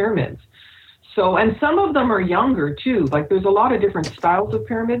all these pyramids. So, and some of them are younger too. Like, there's a lot of different styles of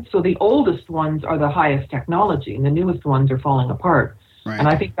pyramids. So the oldest ones are the highest technology, and the newest ones are falling apart. Right. And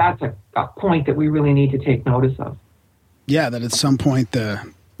I think that's a point that we really need to take notice of. Yeah, that at some point the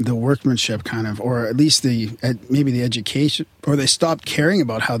workmanship kind of, or at least maybe the education, or they stopped caring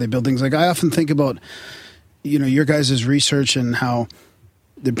about how they build things. Like, I often think about, your guys' research and how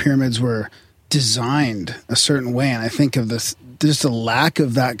the pyramids were designed a certain way. And I think of this, just a lack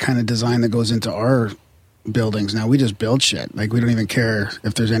of that kind of design that goes into our buildings. Now we just build shit. Like, we don't even care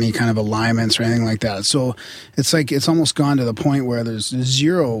if there's any kind of alignments or anything like that. So it's like, it's almost gone to the point where there's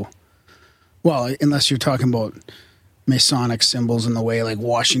zero, well, unless you're talking about Masonic symbols in the way like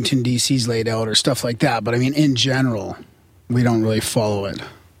Washington DC's laid out or stuff like that. But I mean, in general, we don't really follow it.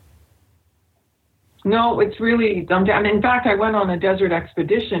 No, it's really dumbed down. In fact, I went on a desert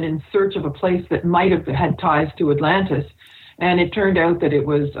expedition in search of a place that might have had ties to Atlantis. And it turned out that it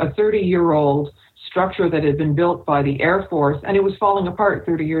was a 30-year-old structure that had been built by the Air Force, and it was falling apart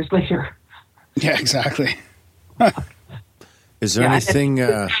 30 years later. Yeah, exactly. Is there anything...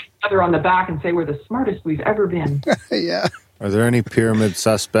 Other on the back and say we're the smartest we've ever been. Yeah. Are there any pyramid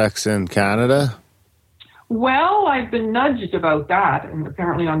suspects in Canada? Well, I've been nudged about that, and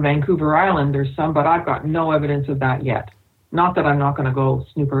apparently on Vancouver Island there's some, but I've got no evidence of that yet. Not that I'm not going to go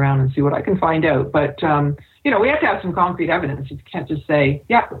snoop around and see what I can find out, but, we have to have some concrete evidence. You can't just say,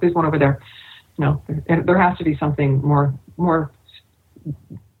 yeah, there's one over there. No, there has to be something more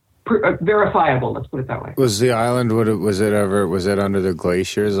verifiable. Let's put it that way. Was the island? Was it under the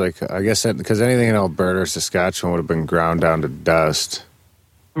glaciers? Like, I guess because anything in Alberta or Saskatchewan would have been ground down to dust.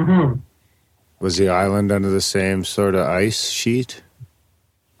 Mm-hmm. Was the island under the same sort of ice sheet?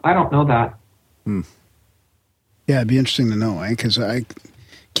 I don't know that. Yeah, it'd be interesting to know, because I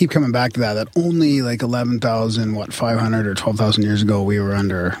keep coming back to that only like 500 or 12,000 years ago we were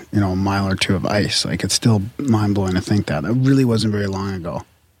under, a mile or two of ice. Like, it's still mind-blowing to think that. It really wasn't very long ago.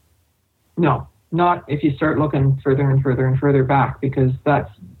 No, not if you start looking further and further and further back, because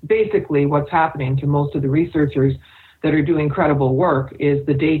that's basically what's happening to most of the researchers that are doing credible work is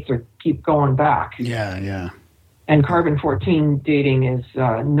the dates keep going back. Yeah. And carbon-14 dating is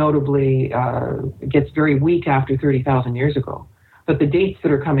notably gets very weak after 30,000 years ago. But the dates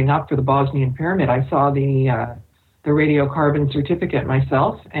that are coming up for the Bosnian pyramid, I saw the radiocarbon certificate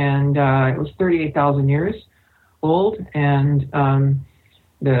myself, and it was 38,000 years old. And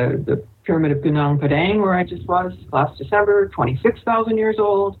the pyramid of Gunung Padang, where I just was last December, 26,000 years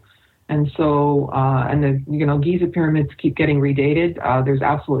old. And so, and the Giza pyramids keep getting redated. There's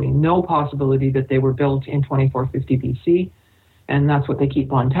absolutely no possibility that they were built in 2450 BC, and that's what they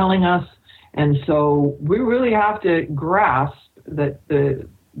keep on telling us. And so we really have to grasp that the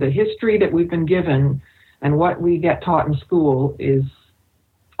history that we've been given And what we get taught in school is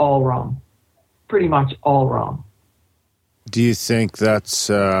all wrong. Pretty much all wrong. Do you think that's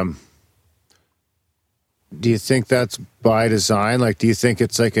by design? Like, do you think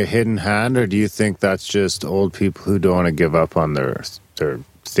it's like a hidden hand, or do you think that's just old people who don't want to give up on their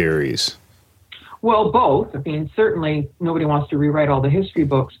theories? Well, both. I mean, certainly nobody wants to rewrite all the history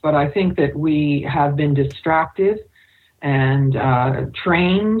books, but I think that we have been distracted and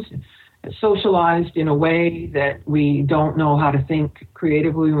trained, socialized in a way that we don't know how to think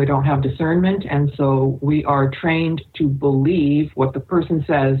creatively. We don't have discernment, and so we are trained to believe what the person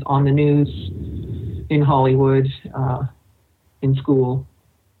says on the news, in Hollywood, in school.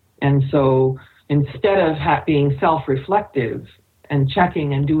 And so instead of being self-reflective and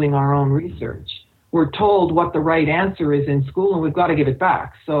checking and doing our own research, we're told what the right answer is in school, and we've got to give it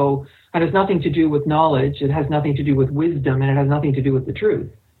back. So it has nothing to do with knowledge, it has nothing to do with wisdom, and it has nothing to do with the truth.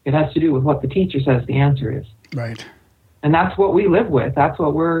 It has to do with what the teacher says the answer is. Right. And that's what we live with. That's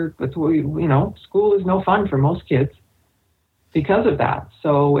what we, school is no fun for most kids because of that.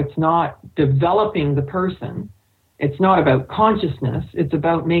 So it's not developing the person. It's not about consciousness. It's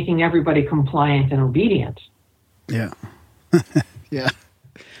about making everybody compliant and obedient. Yeah. Yeah.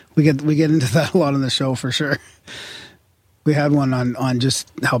 We get into that a lot on the show for sure. We had one on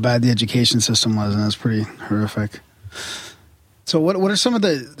just how bad the education system was, and it's pretty horrific. So what are some of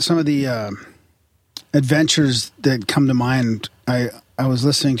the adventures that come to mind? I was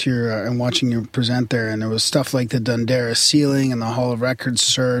listening to your and watching you present there, and there was stuff like the Dunderra ceiling and the Hall of Records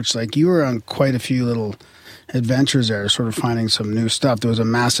search. Like, you were on quite a few little adventures there, sort of finding some new stuff. There was a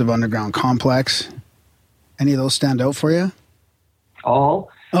massive underground complex. Any of those stand out for you? All.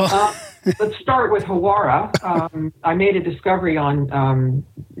 Let's start with Hawara. I made a discovery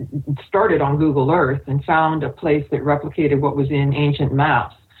started on Google Earth and found a place that replicated what was in ancient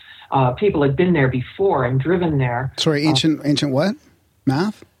maps. People had been there before and driven there. Sorry, ancient what?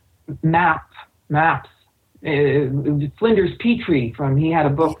 Maps. Flinders Petrie he had a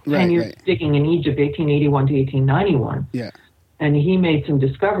book, 10 Years Digging in Egypt, 1881 to 1891. Yeah. And he made some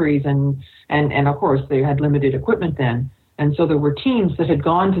discoveries, and of course they had limited equipment then. And so there were teams that had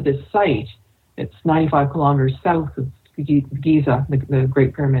gone to this site. It's 95 kilometers south of Giza, the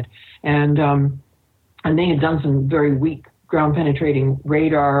Great Pyramid. And they had done some very weak ground-penetrating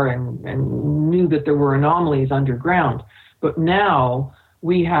radar and knew that there were anomalies underground. But now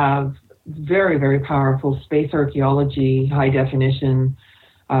we have very, very powerful space archaeology, high-definition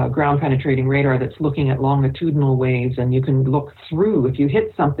ground-penetrating radar that's looking at longitudinal waves, and you can look through. If you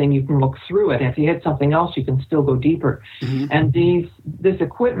hit something, you can look through it. If you hit something else, you can still go deeper. Mm-hmm. And this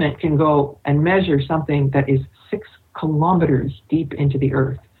equipment can go and measure something that is 6 kilometers deep into the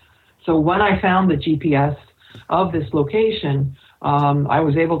earth. So when I found the GPS of this location, I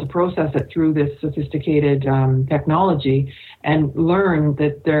was able to process it through this sophisticated technology and learn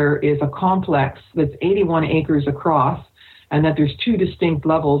that there is a complex that's 81 acres across, and that there's 2 distinct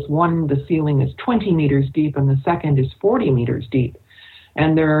levels. One, the ceiling is 20 meters deep, and the second is 40 meters deep.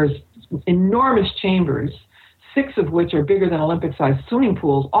 And there's enormous chambers, 6 of which are bigger than Olympic-sized swimming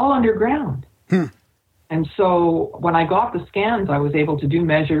pools, all underground. And so when I got the scans, I was able to do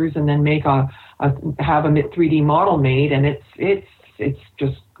measures and then have a 3D model made, and it's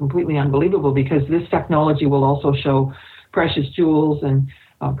just completely unbelievable, because this technology will also show precious jewels and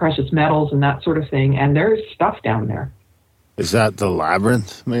precious metals and that sort of thing, and there's stuff down there. Is that the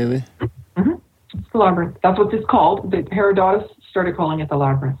labyrinth, maybe? Mm-hmm. It's the labyrinth. That's what it's called. Herodotus started calling it the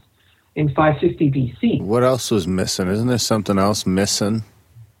labyrinth in 550 BC. What else was missing? Isn't there something else missing?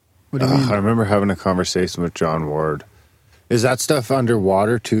 What do you mean? I remember having a conversation with John Ward. Is that stuff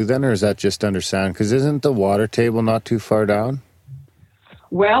underwater too then, or is that just under sand? Because isn't the water table not too far down?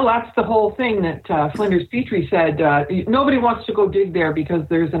 Well, that's the whole thing that Flinders Petrie said. Nobody wants to go dig there because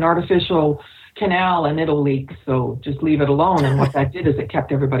there's an artificial canal and it'll leak, so just leave it alone. And what that did is it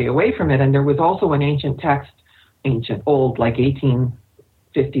kept everybody away from it. And there was also an ancient text, old, like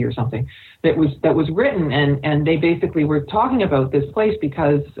 1850 or something, that was written, and they basically were talking about this place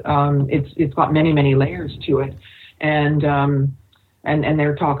because it's got many, many layers to it. And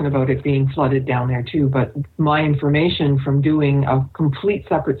they're talking about it being flooded down there too. But my information from doing a complete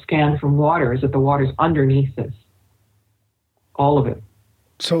separate scan from water is that the water's underneath this. All of it.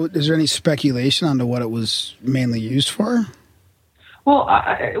 So is there any speculation onto what it was mainly used for? Well,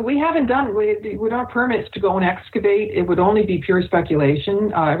 we haven't done, we don't have permits to go and excavate. It would only be pure speculation.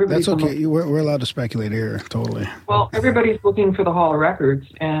 That's okay. We're allowed to speculate here, totally. Well, everybody's looking for the Hall of Records,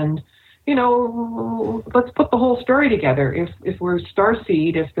 and let's put the whole story together. If we're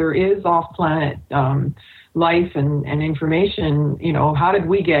starseed, if there is off-planet life and information, how did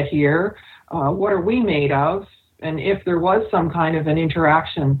we get here? what are we made of? And if there was some kind of an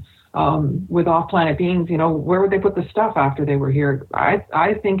interaction with off-planet beings, where would they put the stuff after they were here?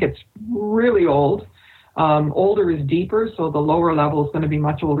 I think it's really old. Older is deeper, so the lower level is going to be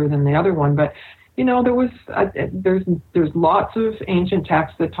much older than the other one. But there's lots of ancient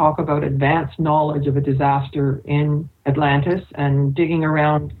texts that talk about advanced knowledge of a disaster in Atlantis, and digging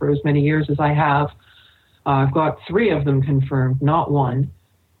around for as many years as I have, I've got 3 of them confirmed, not one.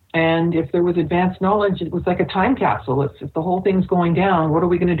 And if there was advanced knowledge, it was like a time capsule. If the whole thing's going down, what are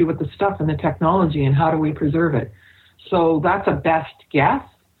we going to do with the stuff and the technology, and how do we preserve it? So that's a best guess.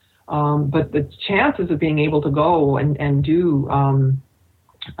 But the chances of being able to go and do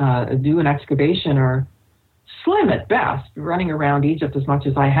an excavation are slim at best. Running around Egypt as much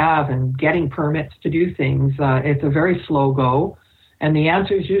as I have and getting permits to do things, it's a very slow go, and the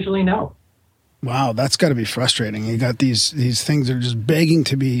answer is usually no. Wow, that's got to be frustrating. You got these things that are just begging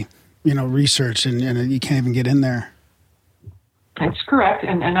to be, researched, and you can't even get in there. That's correct,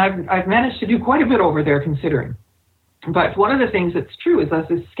 and I've managed to do quite a bit over there considering. But one of the things that's true is, as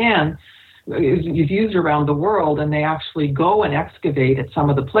this scan is used around the world, and they actually go and excavate at some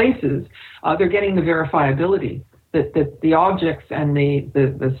of the places, they're getting the verifiability that the objects and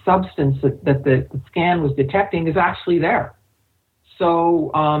the substance that the scan was detecting is actually there.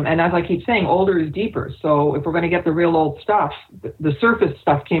 So, and as I keep saying, older is deeper. So if we're going to get the real old stuff, the surface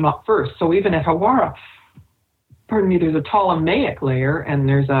stuff came up first. So even at Hawara, there's a Ptolemaic layer, and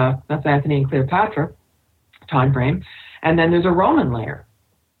that's Anthony and Cleopatra time frame, and then there's a Roman layer.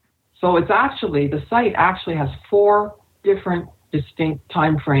 So it's the site actually has 4 different distinct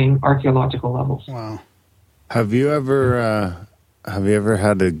time frame archaeological levels. Wow. Have you ever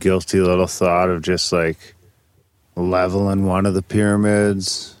had a guilty little thought of just like leveling one of the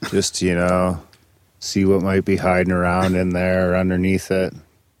pyramids, just see what might be hiding around in there or underneath it?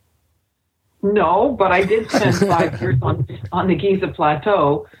 No, but I did spend 5 years on the Giza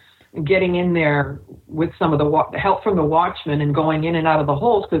Plateau, getting in there with some of the help from the watchmen and going in and out of the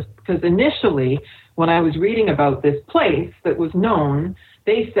holes, because initially when I was reading about this place that was known,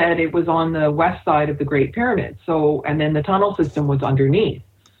 they said it was on the west side of the Great Pyramid. So, and then the tunnel system was underneath.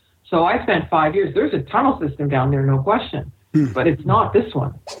 So I spent 5 years. There's a tunnel system down there, no question, but it's not this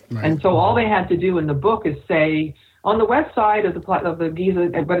one. Right. And so all they had to do in the book is say on the west side of the Giza,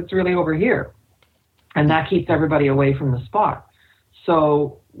 but it's really over here, and that keeps everybody away from the spot.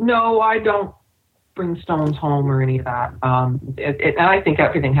 So no, I don't bring stones home or any of that. And I think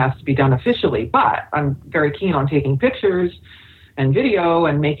everything has to be done officially, but I'm very keen on taking pictures and video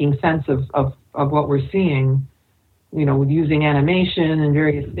and making sense of what we're seeing, with using animation and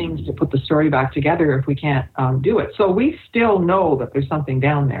various things to put the story back together if we can't do it. So we still know that there's something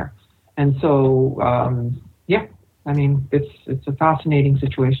down there. And so, it's a fascinating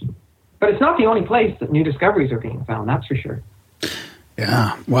situation. But it's not the only place that new discoveries are being found, that's for sure.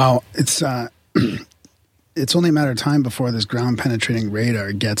 Yeah, well, it's only a matter of time before this ground-penetrating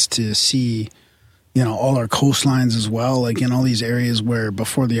radar gets to see, all our coastlines as well, like in all these areas where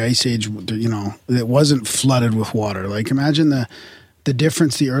before the Ice Age, it wasn't flooded with water. Like imagine the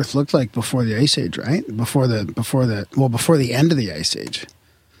difference the Earth looked like before the Ice Age, right? Before the end of the Ice Age.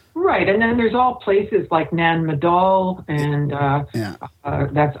 Right, and then there's all places like Nan Madol, and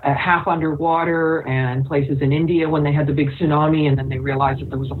that's half underwater, and places in India when they had the big tsunami, and then they realized that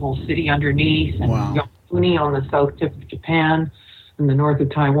there was a whole city underneath, and Yonaguni on the south tip of Japan, in the north of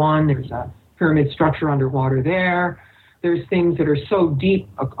Taiwan, there's a pyramid structure underwater there. There's things that are so deep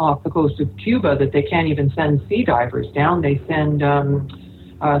off the coast of Cuba that they can't even send sea divers down. They send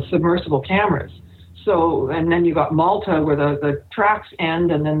submersible cameras. So, and then you got Malta where the tracks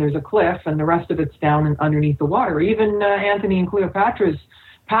end, and then there's a cliff, and the rest of it's down and underneath the water. Even Anthony and Cleopatra's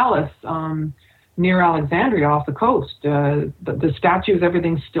palace near Alexandria off the coast, the statues,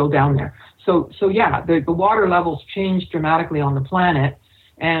 everything's still down there. So yeah, the water levels changed dramatically on the planet,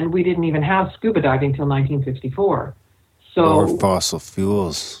 and we didn't even have scuba diving till 1954. So, or fossil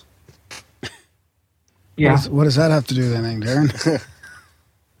fuels. Yeah. What does that have to do with anything, Darren?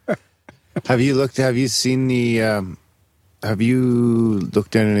 Have you looked at any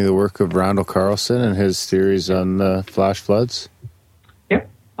of the work of Randall Carlson and his theories on flash floods? Yep,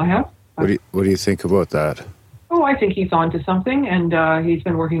 I have. What do you think about that? Oh, I think he's on to something, and he's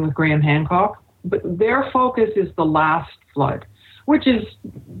been working with Graham Hancock. But their focus is the last flood, which is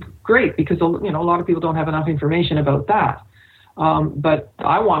great because a lot of people don't have enough information about that. But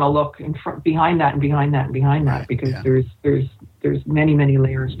I want to look behind that and behind that and behind that because there's many, many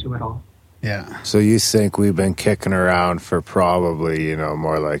layers to it all. Yeah. So you think we've been kicking around for probably,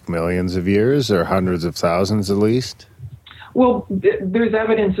 more like millions of years or hundreds of thousands at least? Well, there's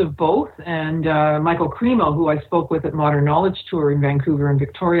evidence of both, and Michael Cremo, who I spoke with at Modern Knowledge Tour in Vancouver and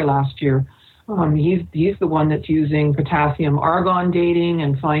Victoria last year, he's the one that's using potassium argon dating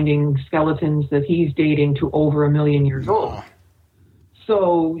and finding skeletons that he's dating to over 1 million years old.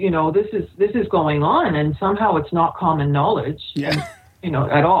 So, this is going on, and somehow it's not common knowledge,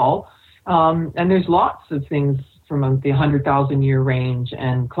 at all. And there's lots of things from the 100,000 year range,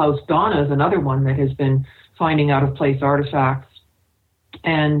 and Klaus Donna is another one that has been finding out of place artifacts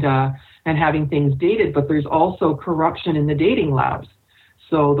and having things dated, but there's also corruption in the dating labs.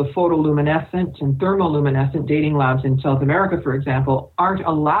 So the photoluminescent and thermoluminescent dating labs in South America, for example, aren't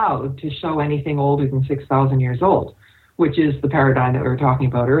allowed to show anything older than 6,000 years old, which is the paradigm that we were talking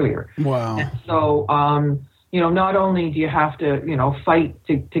about earlier. Wow. And so, not only do you have to, fight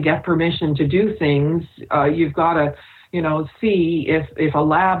to get permission to do things, you've got to, see if a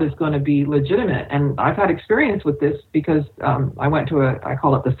lab is going to be legitimate. And I've had experience with this because I went to I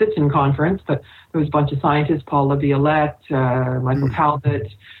call it the Sitzen conference, but there was a bunch of scientists, Paul Laviolette, Michael Talbot,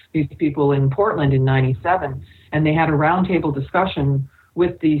 these people in Portland in 97, and they had a roundtable discussion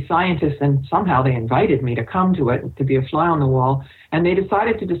with the scientists, and somehow they invited me to come to it, to be a fly on the wall, and they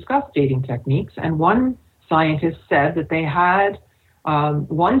decided to discuss dating techniques. And one scientist said that they had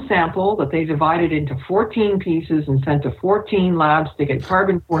one sample that they divided into 14 pieces and sent to 14 labs to get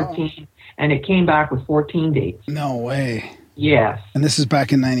carbon-14, and it came back with 14 dates. No way. Yes. And this is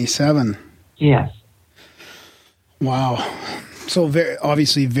back in 97. Yes. Wow. So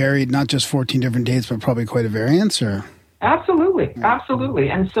obviously varied, not just 14 different dates, but probably quite a variance, or? Absolutely.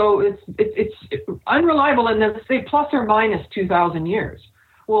 And so it's unreliable, and they say plus or minus 2,000 years.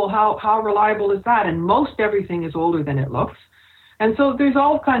 Well, how reliable is that? And most everything is older than it looks. And so there's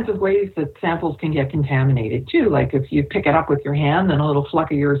all kinds of ways that samples can get contaminated too. Like if you pick it up with your hand, then a little fleck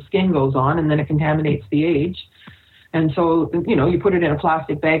of your skin goes on, and then it contaminates the age. And so, you put it in a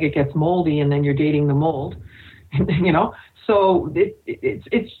plastic bag, it gets moldy, and then you're dating the mold, So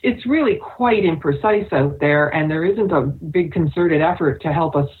it's really quite imprecise out there, and there isn't a big concerted effort to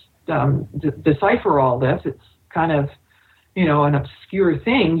help us decipher all this. It's kind of, an obscure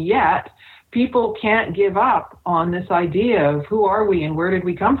thing, yet people can't give up on this idea of who are we and where did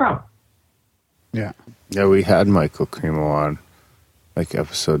we come from. Yeah, we had Michael Cremo on, like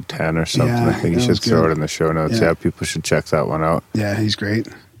episode 10 or something. Yeah, I think you should throw it in the show notes. Yeah, people should check that one out. Yeah, he's great.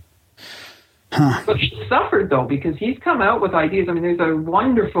 But he suffered, though, because he's come out with ideas. I mean, there's a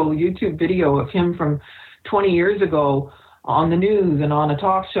wonderful YouTube video of him from 20 years ago on the news and on a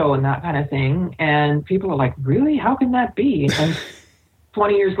talk show and that kind of thing. And people are like, really? How can that be? And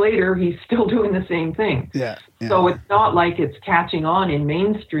 20 years later, he's still doing the same thing. Yeah. So it's not like it's catching on in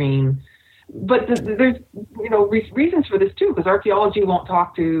mainstream. But there's, reasons for this, too, because archaeology won't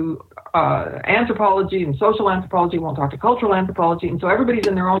talk to anthropology, and social anthropology won't talk to cultural anthropology, and so everybody's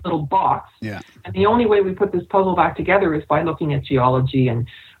in their own little box. Yeah. And the only way we put this puzzle back together is by looking at geology and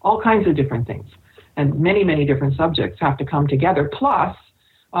all kinds of different things. And many, many different subjects have to come together, plus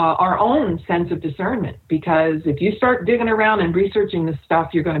our own sense of discernment. Because if you start digging around and researching this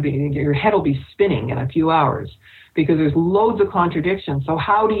stuff, your head will be spinning in a few hours because there's loads of contradictions. So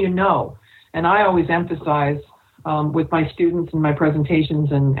how do you know? And I always emphasize with my students and my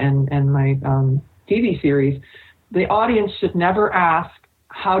presentations and my TV series, the audience should never ask,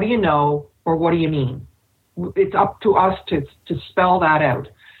 how do you know, or what do you mean? It's up to us to spell that out.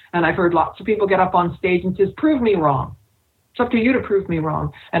 And I've heard lots of people get up on stage and says, prove me wrong. It's up to you to prove me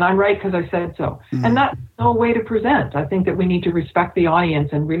wrong. And I'm right because I said so. Mm-hmm. And that's no way to present. I think that we need to respect the audience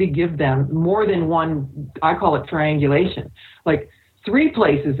and really give them more than one, I call it triangulation, like 3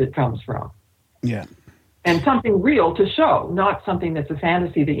 places it comes from. Yeah. And something real to show, not something that's a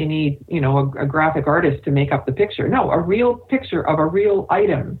fantasy that you need, a graphic artist to make up the picture. No, a real picture of a real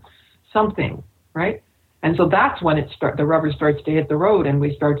item, something, right? And so that's when the rubber starts to hit the road and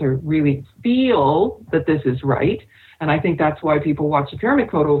we start to really feel that this is right. And I think that's why people watch the Pyramid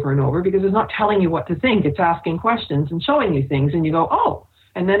Code over and over, because it's not telling you what to think. It's asking questions and showing you things, and you go, oh,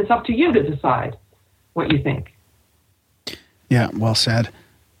 and then it's up to you to decide what you think. Yeah, well said.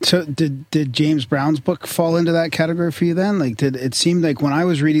 So did James Brown's book fall into that category for you then? Like, it seemed like when I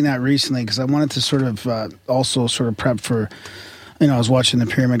was reading that recently, because I wanted to sort of also sort of prep for, I was watching the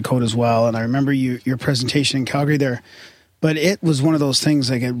Pyramid Code as well, and I remember your presentation in Calgary there, but it was one of those things,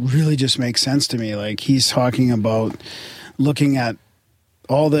 like, it really just makes sense to me. Like, he's talking about looking at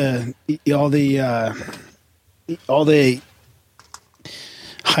all the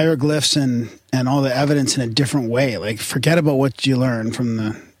hieroglyphs and all the evidence in a different way. Like, forget about what you learn from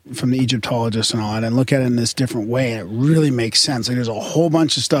the Egyptologists and all that, and look at it in this different way, and it really makes sense. Like, there's a whole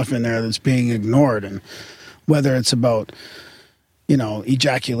bunch of stuff in there that's being ignored, and whether it's about,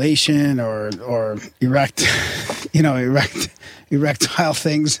 ejaculation or erect, erectile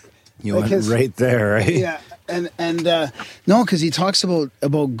things. You went right there, right? Yeah. And no, because he talks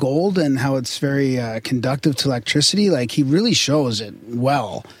about gold and how it's very conductive to electricity. Like, he really shows it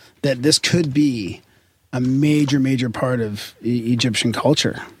well that this could be a major part of Egyptian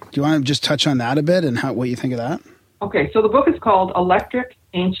culture. Do you want to just touch on that a bit and what you think of that? Okay, so the book is called Electric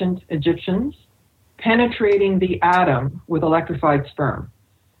Ancient Egyptians, Penetrating the Atom with Electrified Sperm.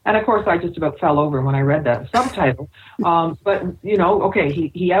 And of course, I just about fell over when I read that subtitle. But,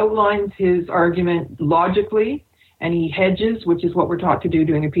 he outlines his argument logically, and he hedges, which is what we're taught to do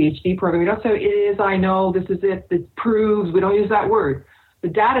doing a PhD program. We don't say, it is, I know, this is it, it proves. We don't use that word. The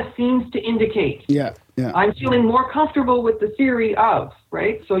data seems to indicate. Yeah. I'm feeling more comfortable with the theory of,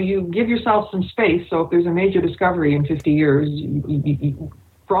 right? So you give yourself some space. So if there's a major discovery in 50 years,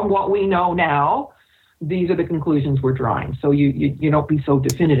 from what we know now, these are the conclusions we're drawing. So you don't be so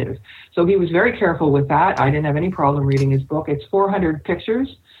definitive. So he was very careful with that. I didn't have any problem reading his book. It's 400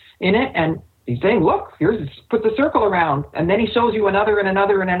 pictures in it, and he's saying, look, put the circle around. And then he shows you another and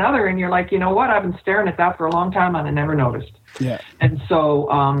another and another, and you're like, you know what? I've been staring at that for a long time, and I never noticed. Yeah. And so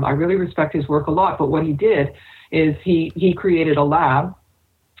I really respect his work a lot. But what he did is he created a lab,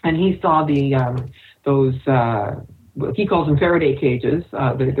 and he saw those he calls them Faraday cages.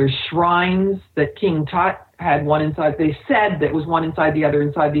 There's shrines that King Tut had one inside. They said that was one inside the other,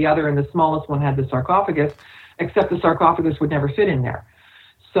 and the smallest one had the sarcophagus, except the sarcophagus would never fit in there.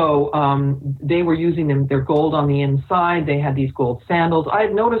 So they were using their gold on the inside. They had these gold sandals. I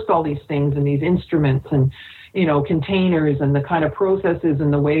had noticed all these things and these instruments and, containers and the kind of processes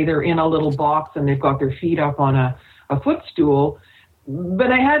and the way they're in a little box and they've got their feet up on a footstool.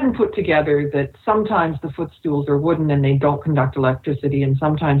 But I hadn't put together that sometimes the footstools are wooden and they don't conduct electricity, and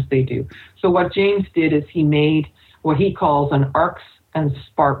sometimes they do. So what James did is he made what he calls an arcs and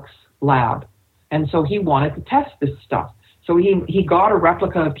sparks lab. And so he wanted to test this stuff. So he got a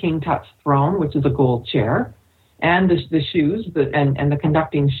replica of King Tut's throne, which is a gold chair, and the shoes, and the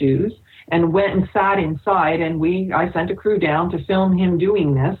conducting shoes, and went and sat inside, and I sent a crew down to film him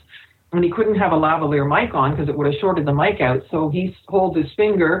doing this. And he couldn't have a lavalier mic on because it would have shorted the mic out. So he holds his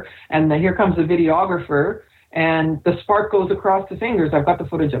finger, and here comes the videographer, and the spark goes across the fingers. I've got the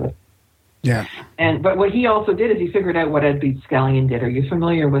footage of it. Yeah. But what he also did is he figured out what Ed Bleedscallion did. Are you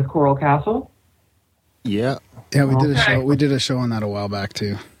familiar with Coral Castle? Yeah. Yeah, we did a show. We did a show on that a while back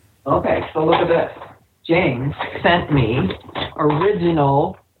too. Okay, so look at this. James sent me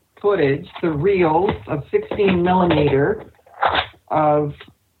original footage, the reels of 16 millimeter of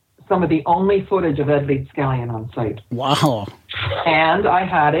some of the only footage of Ed Bleedscallion on site. Wow. And I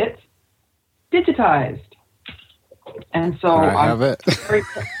had it digitized. And so I'm very,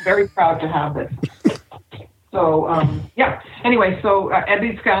 very proud to have this. So, Anyway, so Ed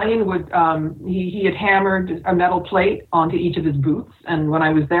Bleedscallion he had hammered a metal plate onto each of his boots. And when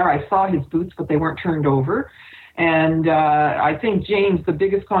I was there, I saw his boots, but they weren't turned over. And I think James, the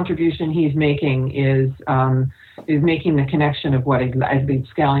biggest contribution he's making is making the connection of what Ed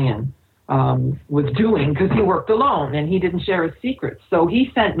Bleedscallion was doing, because he worked alone and he didn't share his secrets. So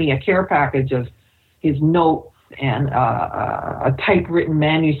he sent me a care package of his notes and a typewritten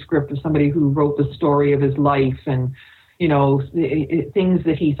manuscript of somebody who wrote the story of his life, and things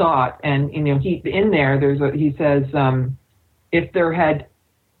that he thought. And he says if there had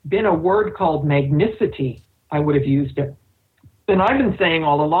been a word called magnicity, I would have used it. And I've been saying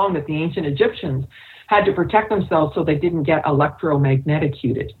all along that the ancient Egyptians had to protect themselves so they didn't get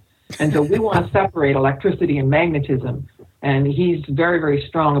electromagneticuted. And so we want to separate electricity and magnetism. And he's very, very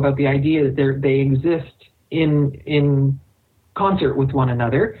strong about the idea that they exist in concert with one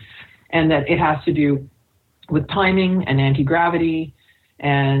another, and that it has to do with timing and anti-gravity,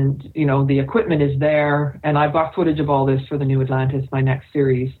 and the equipment is there. And I've got footage of all this for the New Atlantis, my next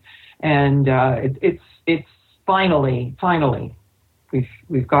series. And it's finally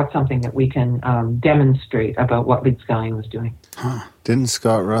we've got something that we can demonstrate about what Bleedscallion was doing. Huh. Didn't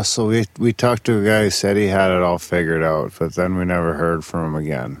Scott Russell, we talked to a guy who said he had it all figured out, but then we never heard from him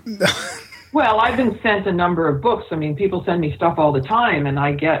again. Well, I've been sent a number of books. I mean, people send me stuff all the time, and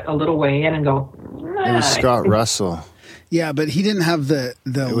I get a little way in and go, nah. It was Scott Russell. Yeah, but he didn't have the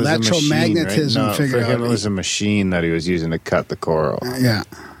electromagnetism right? figured out. For him, it was a machine that he was using to cut the coral. Yeah.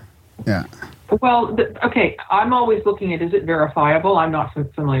 Well, okay, I'm always looking at, is it verifiable? I'm not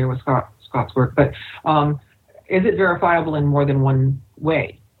familiar with Scott's work, but is it verifiable in more than one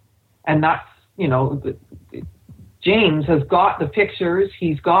way? And that's, James has got the pictures,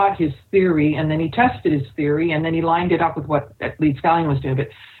 he's got his theory, and then he tested his theory, and then he lined it up with what Bleedscallion was doing. But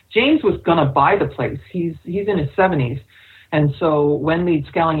James was going to buy the place. He's in his 70s. And so when Lead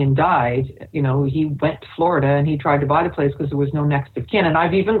Scallion died, he went to Florida and he tried to buy the place because there was no next of kin. And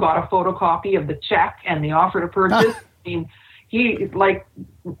I've even got a photocopy of the check and the offer to purchase. I mean,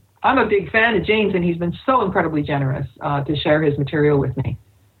 I'm a big fan of James, and he's been so incredibly generous to share his material with me.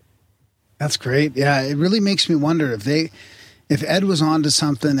 That's great. Yeah, it really makes me wonder if Ed was onto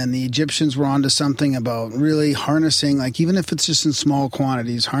something and the Egyptians were onto something about really harnessing, like even if it's just in small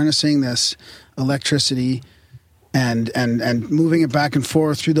quantities, harnessing this electricity and moving it back and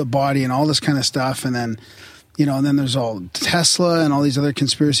forth through the body and all this kind of stuff. And then, and then there's all Tesla and all these other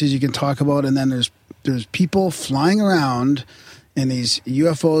conspiracies you can talk about. And then there's people flying around in these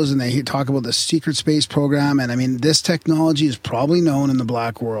UFOs, and they talk about the secret space program. And I mean, this technology is probably known in the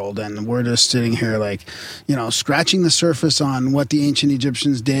black world, and we're just sitting here scratching the surface on what the ancient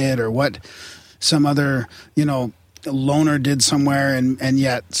Egyptians did or what some other, loner did somewhere, and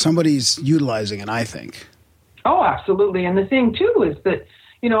yet somebody's utilizing it, I think. Oh, absolutely. And the thing too is that,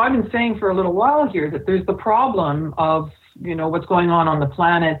 I've been saying for a little while here that there's the problem of, what's going on the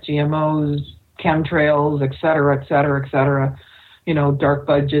planet, GMOs, chemtrails, et cetera, et cetera, et cetera. Dark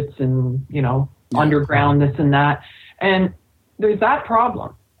budgets and, underground this and that. And there's that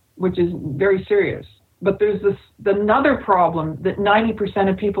problem, which is very serious. But there's another problem that 90%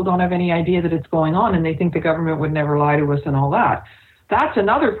 of people don't have any idea that it's going on, and they think the government would never lie to us and all that. That's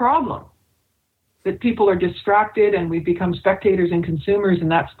another problem, that people are distracted and we become spectators and consumers, and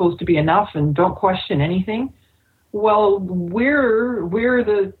that's supposed to be enough and don't question anything. Well, we're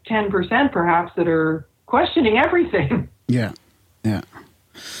the 10% perhaps that are questioning everything. Yeah. Yeah.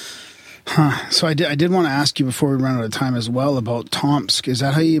 So I did want to ask you before we run out of time as well about Tomsk. Is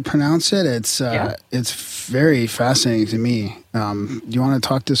that how you pronounce it? It's very fascinating to me. Do you want to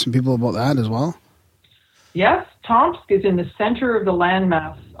talk to some people about that as well? Yes. Tomsk is in the center of the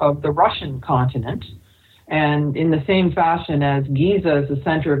landmass of the Russian continent. And in the same fashion as Giza is the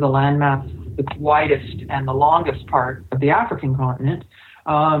center of the landmass, the widest and the longest part of the African continent,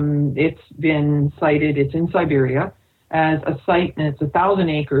 it's been cited, it's in Siberia, as a site, and it's 1,000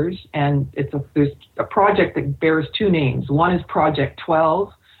 acres, and there's a project that bears two names. One is Project 12,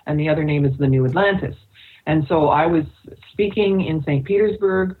 and the other name is the New Atlantis. And so I was speaking in St.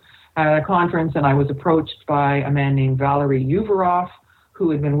 Petersburg at a conference, and I was approached by a man named Valery Uvarov,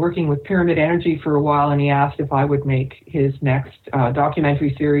 who had been working with Pyramid Energy for a while, and he asked if I would make his next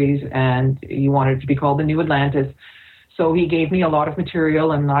documentary series, and he wanted it to be called The New Atlantis. So he gave me a lot of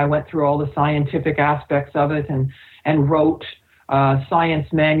material, and I went through all the scientific aspects of it and wrote a science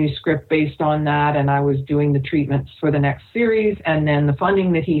manuscript based on that, and I was doing the treatments for the next series, and then the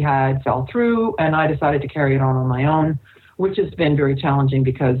funding that he had fell through, and I decided to carry it on my own, which has been very challenging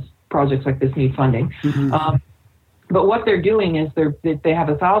because projects like this need funding. Mm-hmm. But what they're doing is they have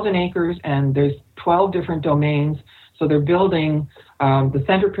 1,000 acres, and there's 12 different domains, so they're building the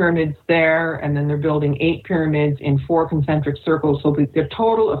center pyramids there, and then they're building 8 pyramids in 4 concentric circles. So the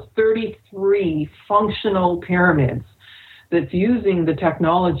total of 33 functional pyramids that's using the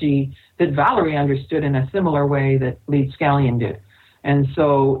technology that Valerie understood in a similar way that Lead Scallion did. And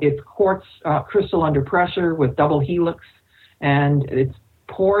so it's quartz crystal under pressure with double helix, and it's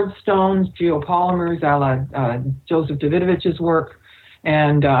poured stones, geopolymers, a la Joseph Davidovich's work,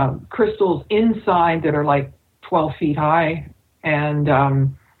 and crystals inside that are like 12 feet high. And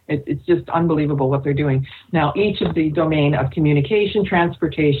it's just unbelievable what they're doing. Now, each of the domain of communication,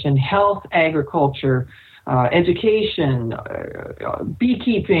 transportation, health, agriculture, education,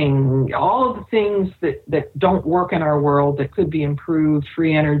 beekeeping, all of the things that don't work in our world that could be improved,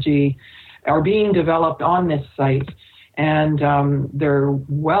 free energy, are being developed on this site. And they're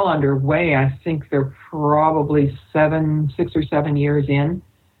well underway. I think they're probably 6 or 7 years in.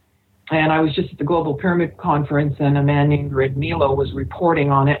 And I was just at the Global Pyramid Conference, and a man named Radmilo was reporting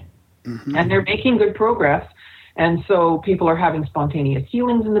on it. Mm-hmm. And they're making good progress. And so people are having spontaneous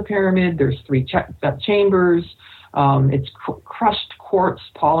healings in the pyramid. There's 3 chambers. It's crushed quartz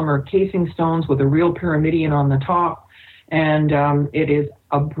polymer casing stones with a real pyramidion on the top. And it is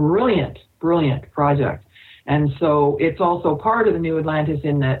a brilliant, brilliant project. And so it's also part of the New Atlantis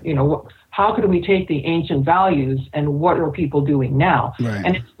in that, how could we take the ancient values and what are people doing now? Right.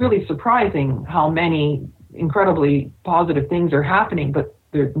 And it's really surprising how many incredibly positive things are happening, but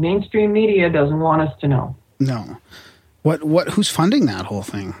the mainstream media doesn't want us to know. No. Who's funding that whole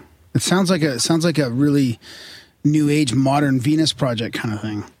thing? It sounds like a really new age modern Venus project kind of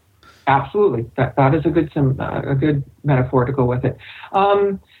thing. Absolutely. That is a good metaphor to go with it.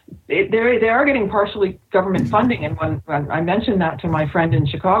 They are getting partially government funding, and when I mentioned that to my friend in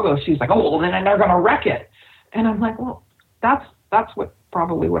Chicago, she's like, "Oh, well, then they're going to wreck it." And I'm like, "Well, that's what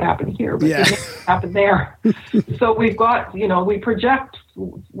probably what happened here, but Yeah. it happened there. So we've got, we project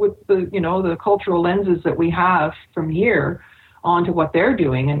with the cultural lenses that we have from here onto what they're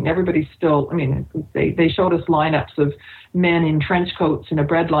doing, and everybody's still, they showed us lineups of men in trench coats in a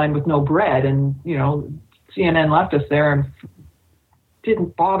bread line with no bread, and, CNN left us there and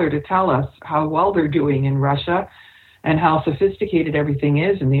didn't bother to tell us how well they're doing in Russia and how sophisticated everything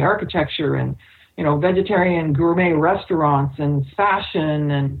is, and the architecture, and vegetarian gourmet restaurants, and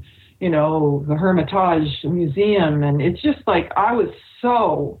fashion, and the Hermitage Museum. And it's just like, I was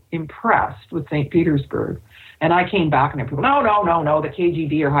so impressed with St. Petersburg, and I came back and people, no, the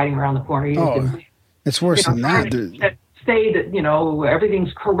KGB are hiding around the corner. It's worse than that. Say that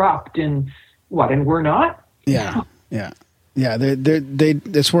everything's corrupt and we're not. Yeah.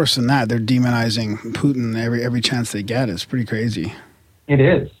 It's worse than that. They're demonizing Putin every chance they get. It's pretty crazy. It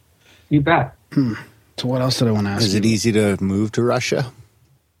is. You bet. So what else did I want to ask? Is it easy to move to Russia?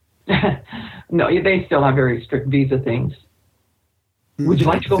 No, they still have very strict visa things. Would you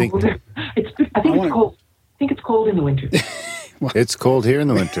like to go over there? I think it's cold. I think it's cold in the winter. It's cold here in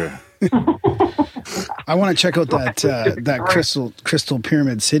the winter. I want to check out that crystal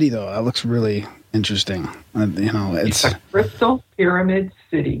pyramid city, though. That looks really interesting. It's a crystal pyramid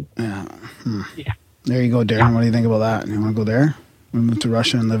city. Yeah. Yeah. There you go, Darren. What do you think about that? You want to go there? Want to move to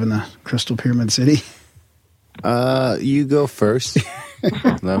Russia and live in the crystal pyramid city? You go first.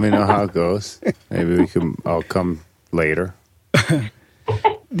 Let me know how it goes. Maybe I'll come later.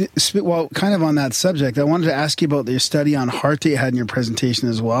 Well, kind of on that subject, I wanted to ask you about your study on heart that you had in your presentation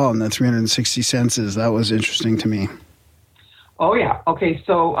as well, and the 360 senses. That was interesting to me. Oh, yeah. Okay,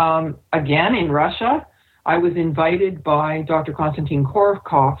 so again, in Russia, I was invited by Dr. Konstantin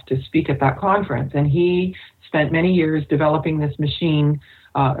Korokov to speak at that conference, and he spent many years developing this machine,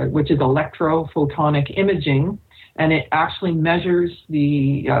 which is electrophotonic imaging, and it actually measures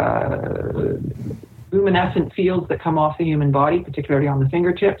the luminescent fields that come off the human body, particularly on the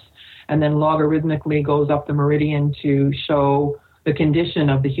fingertips, and then logarithmically goes up the meridian to show the condition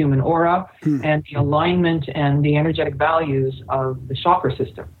of the human aura and the alignment and the energetic values of the chakra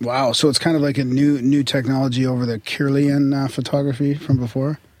system. Wow. So it's kind of like a new technology over the Kirlian photography from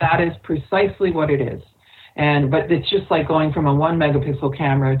before? That is precisely what it is. But it's just like going from a 1 megapixel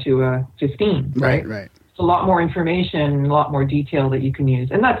camera to a 15, right? Right. It's a lot more information, a lot more detail that you can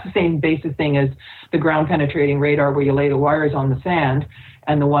use. And that's the same basic thing as the ground penetrating radar where you lay the wires on the sand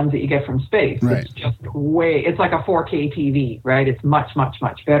and the ones that you get from space. Right. It's just it's like a 4K TV, right? It's much, much,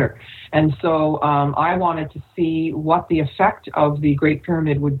 much better. And so I wanted to see what the effect of the Great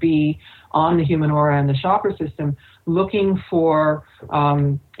Pyramid would be on the human aura and the chakra system, looking for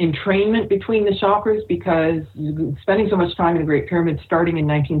entrainment between the chakras, because spending so much time in the Great Pyramid starting in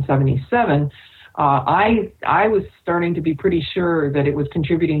 1977, I was starting to be pretty sure that it was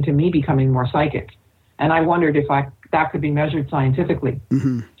contributing to me becoming more psychic. And I wondered if that could be measured scientifically.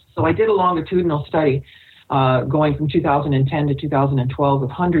 Mm-hmm. So I did a longitudinal study going from 2010 to 2012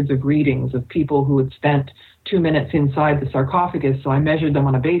 with hundreds of readings of people who had spent 2 minutes inside the sarcophagus. So I measured them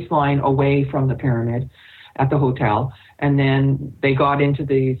on a baseline away from the pyramid at the hotel. And then they got into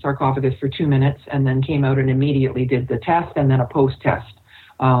the sarcophagus for 2 minutes and then came out and immediately did the test and then a post-test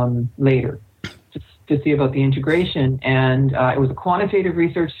later to see about the integration. And it was a quantitative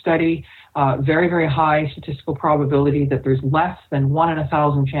research study, very, very high statistical probability that there's less than 1 in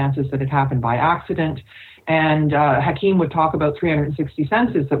 1,000 chances that it happened by accident. And Hakeem would talk about 360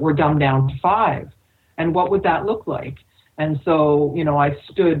 senses that were dumbed down to 5. And what would that look like? And so, I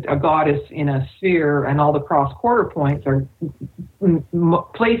stood a goddess in a sphere, and all the cross quarter points are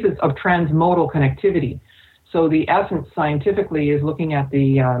places of transmodal connectivity. So the essence scientifically is looking at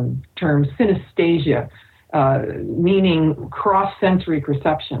the term synesthesia, meaning cross-sensory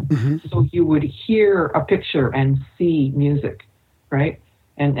perception. Mm-hmm. So you would hear a picture and see music, right?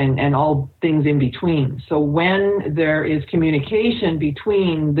 And all things in between. So when there is communication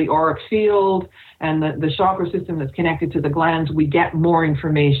between the auric field and the chakra system that's connected to the glands, we get more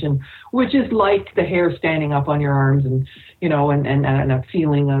information, which is like the hair standing up on your arms and a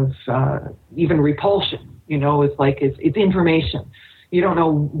feeling of even repulsion. It's like it's information. You don't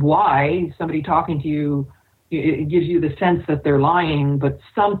know why somebody talking to you, it gives you the sense that they're lying, but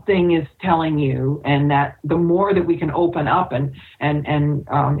something is telling you, and that the more that we can open up and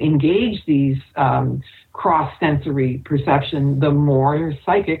engage these cross-sensory perception, the more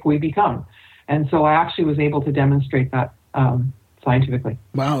psychic we become. And so I actually was able to demonstrate that scientifically.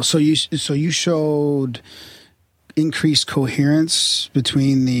 Wow! So you showed increased coherence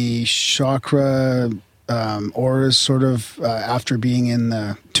between the chakra auras, sort of after being in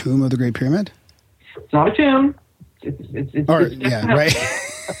the tomb of the Great Pyramid? It's not a tomb. yeah, right.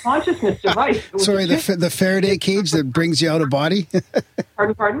 A consciousness device. Sorry, the Faraday cage that brings you out of body?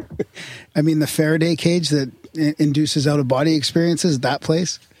 Pardon? I mean, the Faraday cage that induces out-of-body experiences, that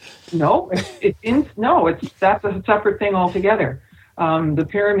place? No, that's a separate thing altogether. The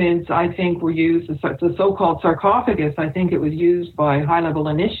pyramids, I think, were used, the so-called sarcophagus, I think it was used by high-level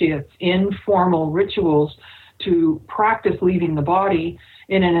initiates in formal rituals to practice leaving the body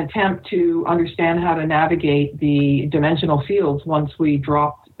in an attempt to understand how to navigate the dimensional fields once we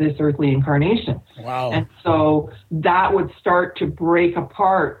dropped this earthly incarnation. Wow. And so that would start to break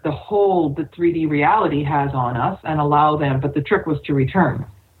apart the hold that 3D reality has on us and allow them, but the trick was to return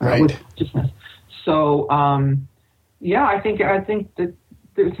with consciousness. So, I think that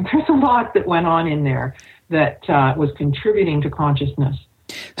there's a lot that went on in there that was contributing to consciousness.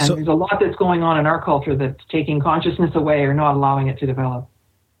 And there's a lot that's going on in our culture that's taking consciousness away or not allowing it to develop.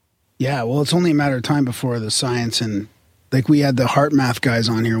 Yeah, well, it's only a matter of time before the science and, like, we had the heart math guys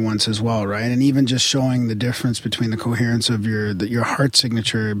on here once as well, right? And even just showing the difference between the coherence of your heart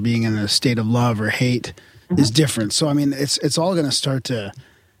signature being in a state of love or hate is different. So, I mean, it's all going to start to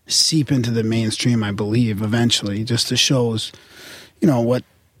seep into the mainstream, I believe, eventually, just to show, what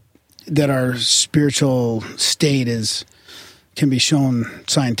that our spiritual state can be shown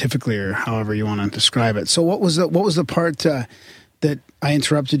scientifically, or however you want to describe it. So, what was the part that I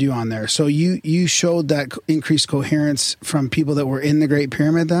interrupted you on there? So you showed that increased coherence from people that were in the Great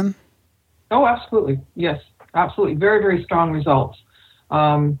Pyramid then? Oh, absolutely. Yes, absolutely. Very, very strong results.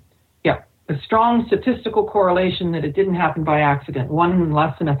 A strong statistical correlation that it didn't happen by accident. 1 in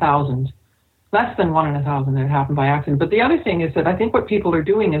less than 1,000. Less than 1 in 1,000 that it happened by accident. But the other thing is that I think what people are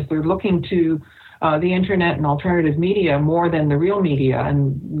doing is they're looking to the internet and alternative media more than the real media.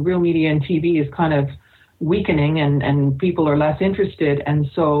 And real media and TV is kind of weakening and people are less interested.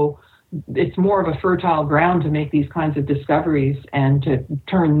 And so it's more of a fertile ground to make these kinds of discoveries and to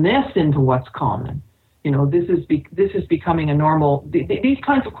turn this into what's common. This is becoming a normal, these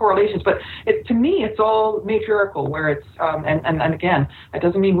kinds of correlations. But to me, it's all matriarchal, where it's, and again, that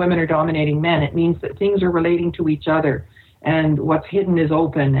doesn't mean women are dominating men. It means that things are relating to each other. And what's hidden is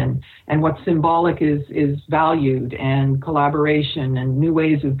open, and what's symbolic is valued, and collaboration and new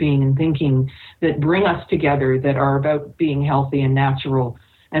ways of being and thinking that bring us together, that are about being healthy and natural.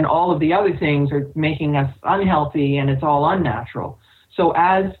 And all of the other things are making us unhealthy, and it's all unnatural. So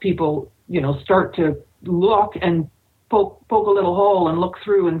as people, start to look and poke a little hole and look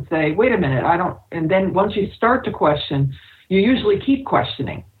through and say, wait a minute, and then once you start to question, you usually keep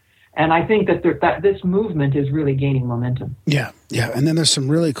questioning. And I think that this movement is really gaining momentum. Yeah. And then there's some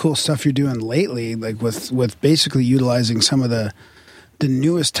really cool stuff you're doing lately, like with basically utilizing some of the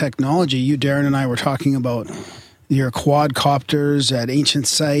newest technology. You, Darren, and I were talking about your quadcopters at ancient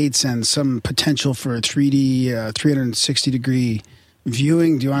sites and some potential for 3D, 360-degree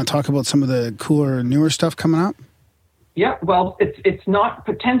viewing. Do you want to talk about some of the cooler, newer stuff coming up? Yeah, well, it's not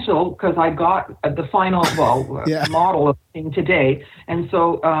potential because I got the final model of the thing today, and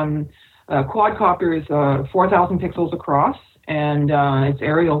so quadcopter is 4,000 pixels across, and it's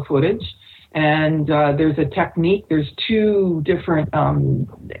aerial footage. And there's a technique. There's 2 different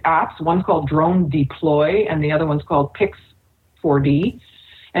apps. One's called Drone Deploy, and the other one's called Pix 4D.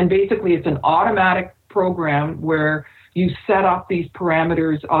 And basically, it's an automatic program where you set up these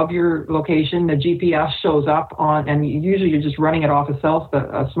parameters of your location. The GPS shows up on, and usually you're just running it off a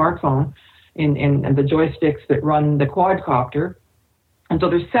smartphone in the joysticks that run the quadcopter. And so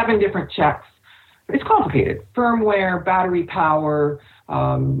there's 7 different checks. It's complicated. Firmware, battery power,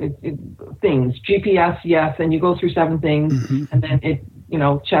 things. GPS, yes, and you go through 7 things, and then it,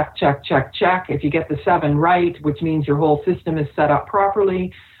 check. If you get the 7 right, which means your whole system is set up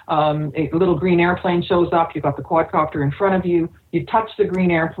properly, a little green airplane shows up. You've got the quadcopter in front of you. You touch the green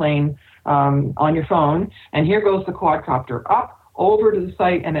airplane on your phone, and here goes the quadcopter up over to the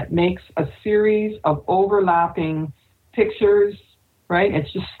site, and it makes a series of overlapping pictures, right?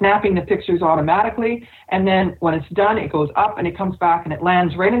 It's just snapping the pictures automatically, and then when it's done, it goes up, and it comes back, and it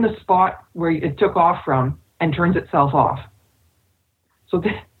lands right in the spot where it took off from and turns itself off. So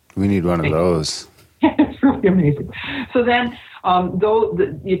we need one of those. It's really amazing. So then,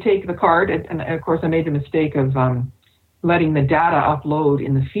 you take the card, and of course I made the mistake of letting the data upload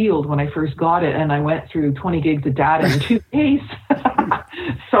in the field when I first got it, and I went through 20 gigs of data in 2 days.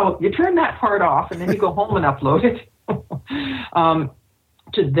 So you turn that part off, and then you go home and upload it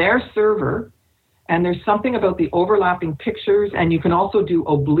to their server, and there's something about the overlapping pictures, and you can also do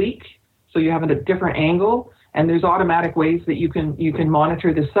oblique, so you have a different angle, And there's automatic ways that you can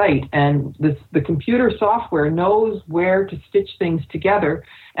monitor the site. And the computer software knows where to stitch things together.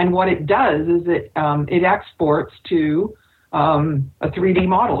 And what it does is it exports to a 3D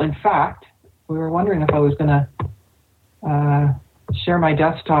model. In fact, we were wondering if I was going to share my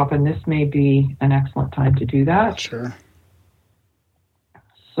desktop, and this may be an excellent time to do that. Sure.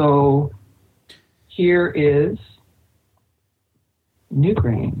 So here is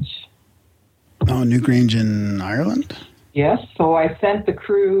Newgrange. Oh, Newgrange in Ireland? Yes, so I sent the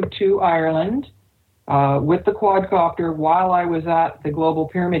crew to Ireland with the quadcopter while I was at the Global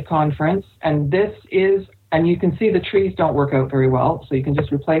Pyramid Conference, and you can see the trees don't work out very well, so you can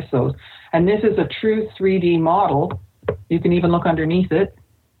just replace those. And this is a true 3D model. You can even look underneath it.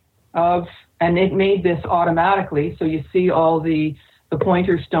 And it made this automatically, so you see all the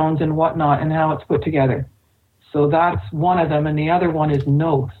pointer stones and whatnot and how it's put together. So that's one of them, and the other one is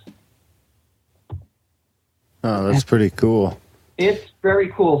Noth. Oh, that's pretty cool. It's very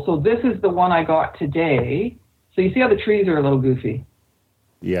cool. So this is the one I got today. So you see how the trees are a little goofy?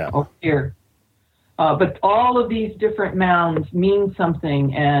 Yeah. Over here. But all of these different mounds mean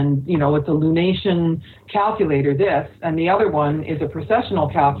something, and, it's a lunation calculator, this, and the other one is a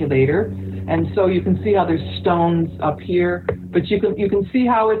precessional calculator, and so you can see how there's stones up here, but you can see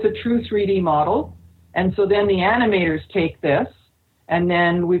how it's a true 3D model, and so then the animators take this, and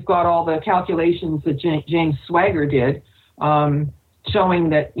then we've got all the calculations that James Swagger did, showing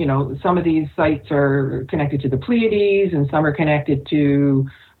that, some of these sites are connected to the Pleiades, and some are connected to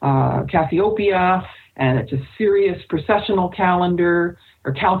Cassiopeia, and it's a serious precessional calendar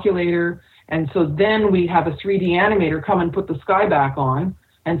or calculator. And so then we have a 3D animator come and put the sky back on,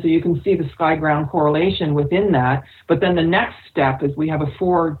 and so you can see the sky-ground correlation within that. But then the next step is we have a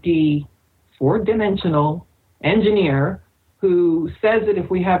 4-dimensional engineer who says that if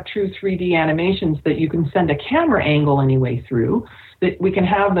we have true 3D animations that you can send a camera angle anyway through, that we can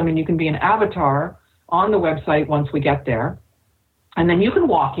have them and you can be an avatar on the website once we get there. And then you can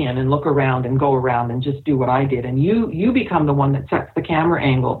walk in and look around and go around and just do what I did. And you become the one that sets the camera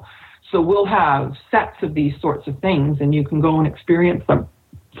angle. So we'll have sets of these sorts of things and you can go and experience them.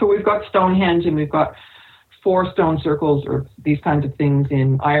 So we've got Stonehenge and we've got 4 stone circles or these kinds of things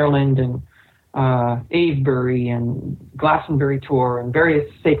in Ireland and Avebury and Glastonbury Tor and various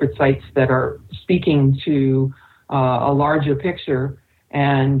sacred sites that are speaking to a larger picture,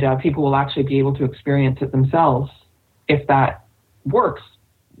 and people will actually be able to experience it themselves if that works.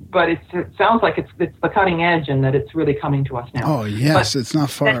 But it sounds like it's the cutting edge and that it's really coming to us now. Oh, yes, it's not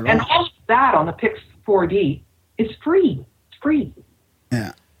far at all. And all of that on the Pix 4D is free. It's free.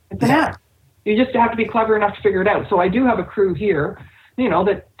 Yeah. It's an app. You just have to be clever enough to figure it out. So I do have a crew here,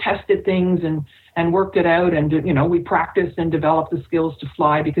 that tested things and worked it out. And, we practiced and developed the skills to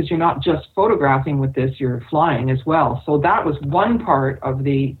fly, because you're not just photographing with this, you're flying as well. So that was one part of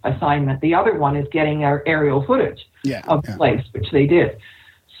the assignment. The other one is getting our aerial footage of the place, which they did.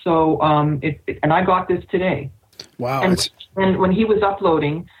 So, and I got this today. Wow. And when he was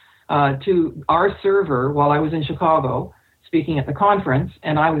uploading to our server while I was in Chicago, speaking at the conference,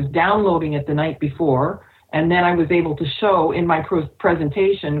 and I was downloading it the night before, and then I was able to show in my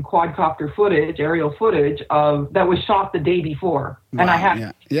presentation quadcopter footage, aerial footage that was shot the day before. Wow, and I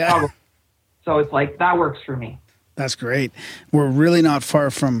had yeah. So it's like, that works for me. That's great. We're really not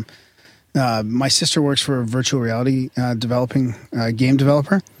far from, my sister works for a virtual reality developing game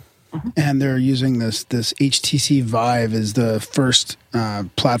developer. Mm-hmm. And they're using this HTC Vive is the first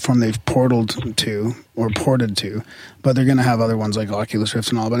platform they've ported to, but they're going to have other ones like Oculus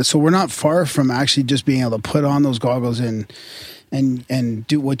Rift and all. But so we're not far from actually just being able to put on those goggles and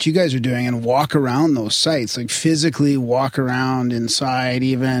do what you guys are doing and walk around those sites, like physically walk around inside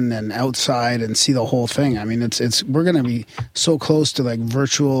even and outside and see the whole thing. I mean, we're going to be so close to like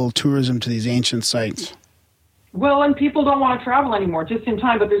virtual tourism to these ancient sites. Well, and people don't want to travel anymore just in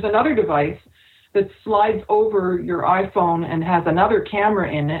time, but there's another device that slides over your iPhone and has another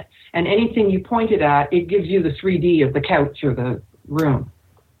camera in it, and anything you point it at, it gives you the 3D of the couch or the room.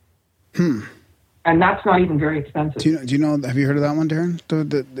 And that's not even very expensive. Do you know? Have you heard of that one, Darren?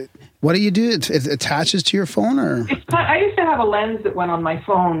 What do you do? It attaches to your phone, or? I used to have a lens that went on my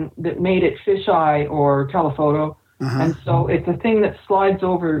phone that made it fisheye or telephoto. Uh-huh. And so it's a thing that slides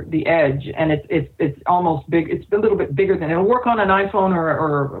over the edge, and it's almost big. It's a little bit bigger than it'll work on an iPhone or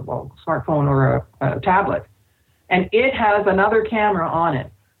a smartphone or a tablet, and it has another camera on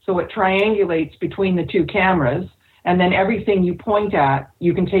it, so it triangulates between the two cameras, and then everything you point at,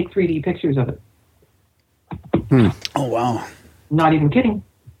 you can take 3D pictures of it. Oh wow! Not even kidding.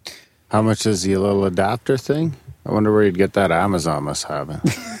 How much is the little adapter thing? I wonder where you'd get that. Amazon must have it.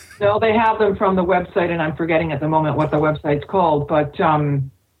 No, they have them from the website, and I'm forgetting at the moment what the website's called, but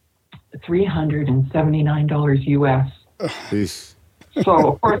 $379 US. Jeez.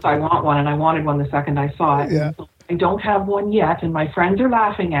 So, of course, I want one, and I wanted one the second I saw it. Yeah. I don't have one yet, and my friends are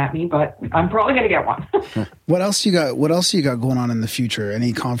laughing at me, but I'm probably going to get one. What else you got? What else you got going on in the future?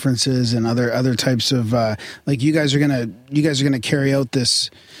 Any conferences and other types of like you guys are gonna carry out this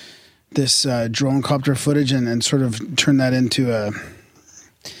drone copter footage and sort of turn that into a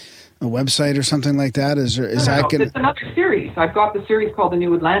website or something like that? Is that going? It's another series. I've got the series called The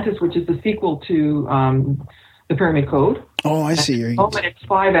New Atlantis, which is the sequel to the Pyramid Code. Oh, I see. It's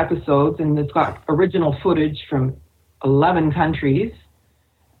 5 episodes, and it's got original footage from 11 countries,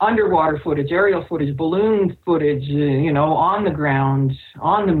 underwater footage, aerial footage, balloon footage, on the ground,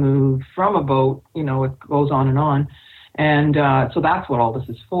 on the move, from a boat, it goes on. And so that's what all this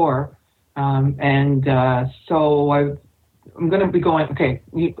is for. So I'm going to be going,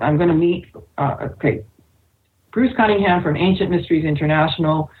 I'm going to meet, Bruce Cunningham from Ancient Mysteries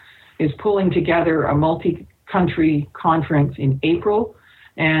International is pulling together a multi-country conference in April,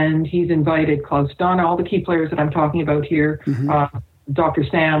 and he's invited Klaus Donner, all the key players that I'm talking about here, Dr.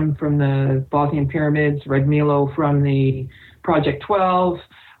 Sam from the Bosnian Pyramids, Red Milo from the Project 12,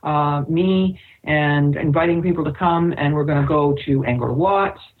 me, and inviting people to come, and we're going to go to Angkor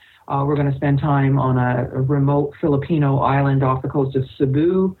Wat. We're going to spend time on a remote Filipino island off the coast of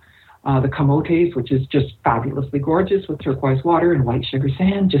Cebu, the Camotes, which is just fabulously gorgeous with turquoise water and white sugar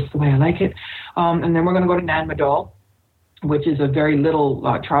sand, just the way I like it. And then we're going to go to Nan Madol, which is a very little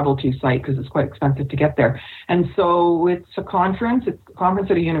travel to site because it's quite expensive to get there. And so it's a conference. It's a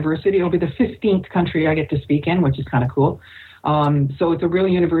conference at a university. It'll be the 15th country I get to speak in, which is kind of cool. So it's a real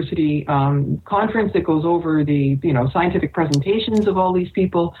university conference that goes over the scientific presentations of all these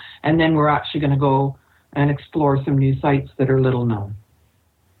people, and then we're actually going to go and explore some new sites that are little known.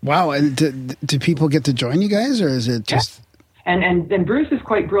 Wow! And do people get to join you guys, or is it just? Yes. And Bruce is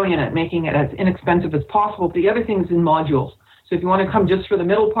quite brilliant at making it as inexpensive as possible. The other thing is in modules. So if you want to come just for the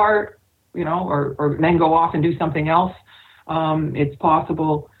middle part, or then go off and do something else, it's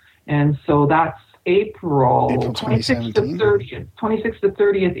possible. And so that's April 26th to 30th. 26th to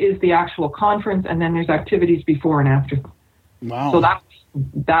 30th is the actual conference, and then there's activities before and after. Wow. So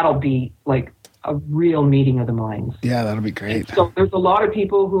that'll be like a real meeting of the minds. Yeah, that'll be great. So there's a lot of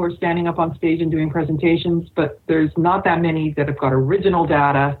people who are standing up on stage and doing presentations, but there's not that many that have got original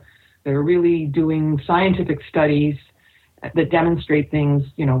data. They're really doing scientific studies that demonstrate things,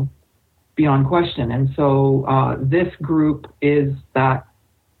 beyond question. And so this group is that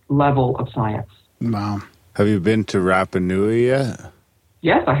level of science. Wow. Have you been to Rapa Nui yet?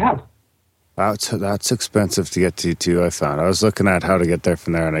 Yes, I have. That's expensive to get to too. I found. I was looking at how to get there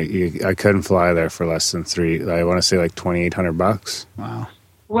from there, and I couldn't fly there for less than I want to say like $2,800. Wow.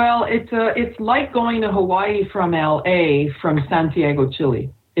 Well, it's like going to Hawaii from LA from Santiago, Chile.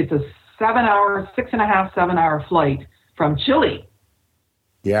 It's a 7-hour flight from Chile.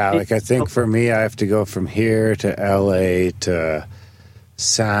 Yeah, I think for me, I have to go from here to LA to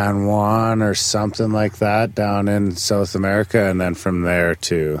San Juan or something like that down in South America, and then from there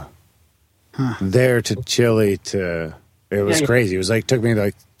to Chile to. It was crazy. It was took me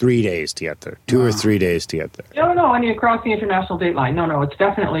 3 days to get there, 2 or 3 days to get there. No, and you cross the international date line. No, it's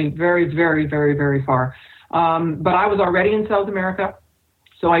definitely very, very, very, very far. But I was already in South America,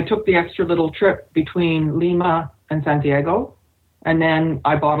 so I took the extra little trip between Lima and Santiago, and then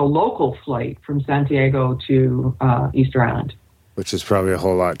I bought a local flight from Santiago to Easter Island. Which is probably a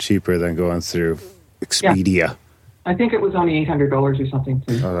whole lot cheaper than going through Expedia. Yeah. I think it was only $800 or something.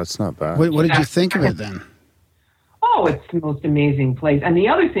 Too. Oh, that's not bad. What did you think of it then? Oh, it's the most amazing place. And the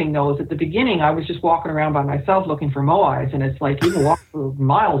other thing, though, is at the beginning, I was just walking around by myself looking for moais, and it's like you can walk for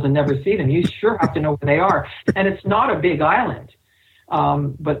miles and never see them. You sure have to know where they are. And it's not a big island,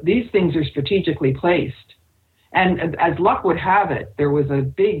 but these things are strategically placed. And as luck would have it, there was a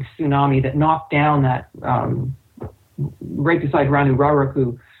big tsunami that knocked down that right beside Ranu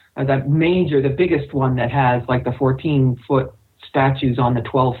Raraku, the biggest one that has the 14-foot statues on the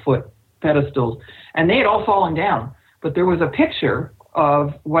 12-foot pedestals, and they had all fallen down. But there was a picture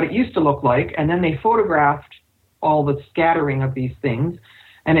of what it used to look like, and then they photographed all the scattering of these things,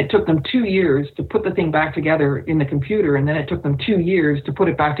 and it took them 2 years to put the thing back together in the computer, and then it took them 2 years to put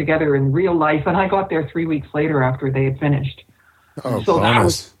it back together in real life, and I got there 3 weeks later after they had finished. Oh, so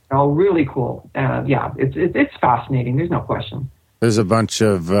bonus. That was really cool. It's fascinating. There's no question. There's a bunch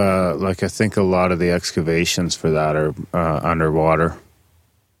of, I think a lot of the excavations for that are underwater.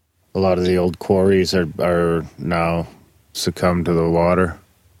 A lot of the old quarries are now succumbed to the water.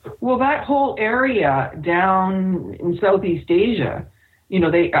 Well, that whole area down in Southeast Asia,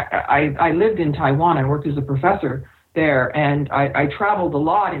 I lived in Taiwan. I worked as a professor there, and I traveled a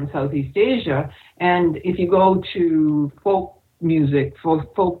lot in Southeast Asia. And if you go to folk music,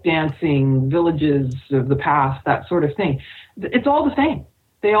 folk dancing, villages of the past, that sort of thing, it's all the same.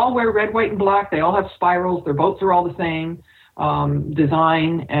 They all wear red, white, and black. They all have spirals. Their boats are all the same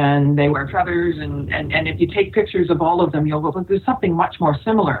design, and they wear feathers. And if you take pictures of all of them, you'll go, there's something much more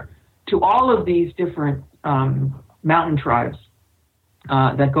similar to all of these different mountain tribes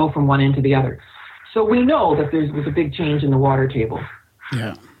that go from one end to the other. So we know that there was a big change in the water table.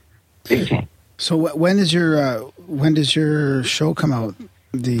 Yeah. Big change. So when does your show come out?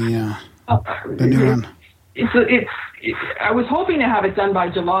 The new one. I was hoping to have it done by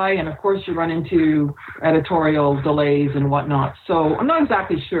July, and of course you run into editorial delays and whatnot. So I'm not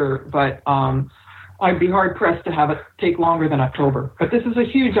exactly sure, but I'd be hard pressed to have it take longer than October. But this is a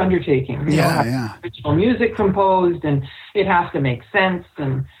huge undertaking. Yeah. Original music composed, and it has to make sense.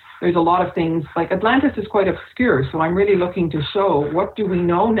 And there's a lot of things, like Atlantis is quite obscure. So I'm really looking to show what do we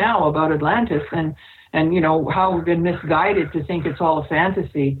know now about Atlantis, and how we've been misguided to think it's all a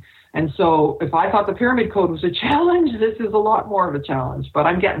fantasy. And so if I thought the Pyramid Code was a challenge, this is a lot more of a challenge. But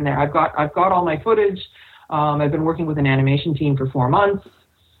I'm getting there. I've got all my footage. I've been working with an animation team for 4 months.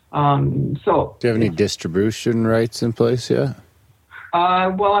 Do you have any distribution rights in place yet?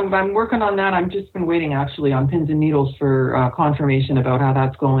 Well, I'm working on that. I've just been waiting actually on pins and needles for confirmation about how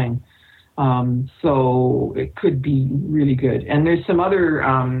that's going. So it could be really good. And there's some other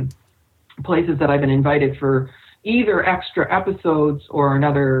places that I've been invited for either extra episodes or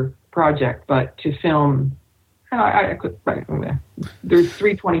another project, but to film, I could. There's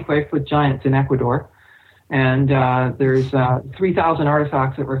 3 25-foot giants in Ecuador, and there's 3,000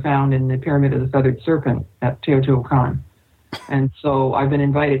 artifacts that were found in the Pyramid of the Feathered Serpent at Teotihuacan. And so I've been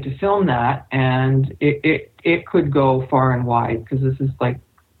invited to film that, and it could go far and wide because this is like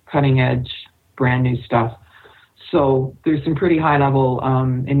cutting edge, brand new stuff. So there's some pretty high level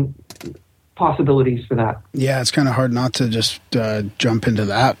possibilities for that. Yeah, it's kind of hard not to just jump into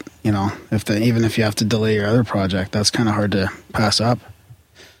that. Even if you have to delay your other project, that's kind of hard to pass up.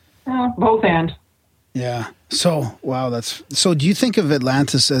 Both and. Yeah. So wow, so. Do you think of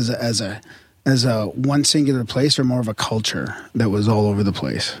Atlantis as a one singular place, or more of a culture that was all over the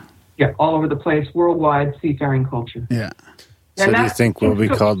place? Yeah, all over the place, worldwide seafaring culture. Yeah. So do you think we'll be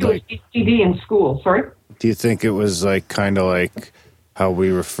called like ECD in school? Sorry. Do you think it was like kind of like how we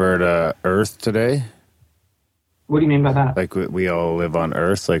refer to Earth today? What do you mean by that? Like we all live on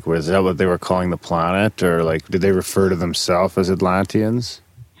Earth? Like was that what they were calling the planet? Or like did they refer to themselves as Atlanteans?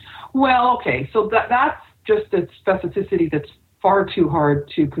 Well, okay. So that's just a specificity that's far too hard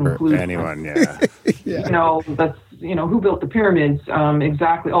to conclude. For anyone, yeah. Yeah. That's, who built the pyramids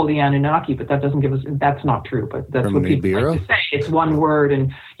exactly? Oh, the Anunnaki, but that doesn't give us, that's not true, but that's what people like to say. It's one word,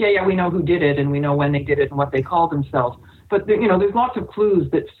 and yeah, we know who did it, and we know when they did it and what they called themselves. But, there's lots of clues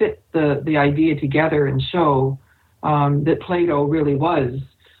that fit the idea together and show that Plato really was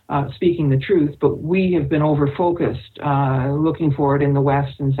speaking the truth, but we have been over-focused looking for it in the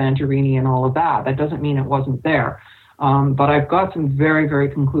West and Santorini and all of that. That doesn't mean it wasn't there. But I've got some very, very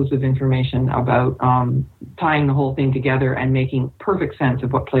conclusive information about tying the whole thing together and making perfect sense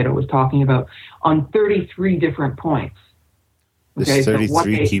of what Plato was talking about on 33 different points. Okay, this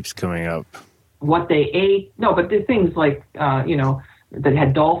 33 keeps coming up. What they ate. No, but there's things like, that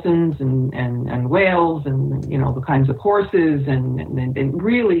had dolphins and whales and, the kinds of horses and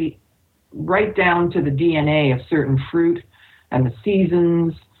really right down to the DNA of certain fruit and the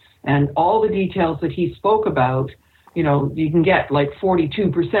seasons and all the details that he spoke about. You can get like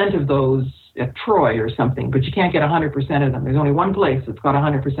 42% of those at Troy or something, but you can't get 100% of them. There's only one place that's got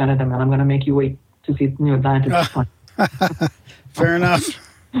 100% of them, and I'm going to make you wait to see New Atlantis. Fair enough.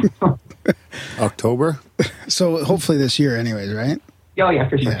 October? So hopefully this year anyways, right? Oh, yeah,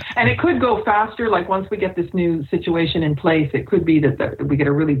 for sure. Yeah. And it could go faster. Like once we get this new situation in place, it could be that we get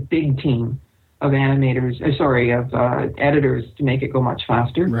a really big team of editors to make it go much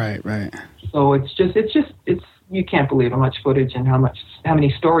faster. Right. So it's you can't believe how much footage and how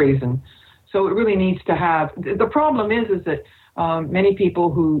many stories, and so it really needs to have. The problem is that many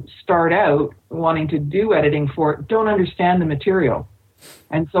people who start out wanting to do editing for it don't understand the material,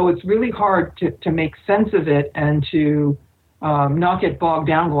 and so it's really hard to make sense of it and to not get bogged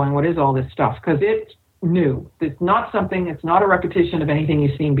down going, what is all this stuff? Because it's new. It's not a repetition of anything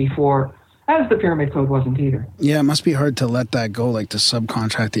you've seen before. As the Pyramid Code wasn't either. Yeah, it must be hard to let that go, like to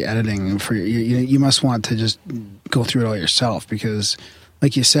subcontract the editing. For you must want to just go through it all yourself because,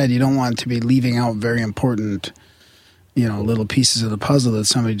 like you said, you don't want to be leaving out very important little pieces of the puzzle that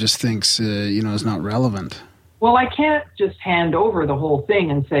somebody just thinks, is not relevant. Well, I can't just hand over the whole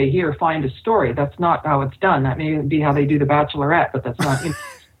thing and say, here, find a story. That's not how it's done. That may be how they do The Bachelorette, but that's not...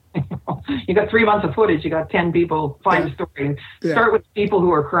 You got 3 months of footage. You got 10 people, find a story. Start with people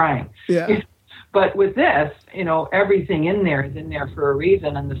who are crying. Yeah. But with this, everything in there is in there for a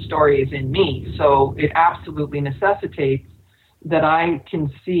reason, and the story is in me. So it absolutely necessitates that I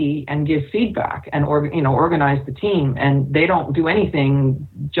can see and give feedback and organize the team. And they don't do anything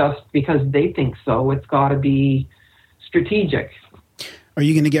just because they think so. It's got to be strategic. Are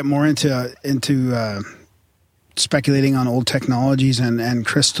you going to get more into speculating on old technologies and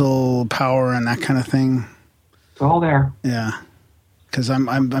crystal power and that kind of thing? It's all there. Yeah, because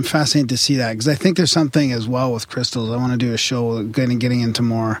I'm fascinated to see that, because I think there's something as well with crystals. I want to do a show getting into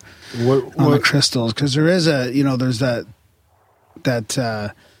more on the crystals, because there is there's that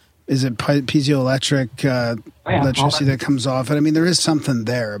is it piezoelectric electricity that comes off it. I mean, there is something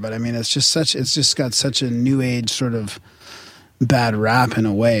there, but I mean, it's just got such a new age sort of bad rap in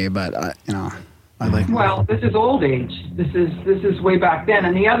a way. But I like. Well, this is old age. This is way back then.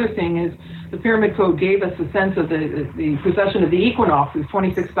 And the other thing is, the Pyramid Code gave us a sense of the precession of the equinox is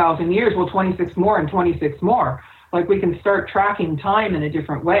 26,000 years. Well, 26 more and 26 more. Like, we can start tracking time in a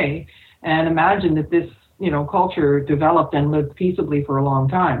different way, and imagine that this culture developed and lived peaceably for a long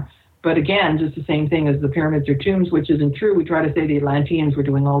time. But again, just the same thing as the pyramids or tombs, which isn't true. We try to say the Atlanteans were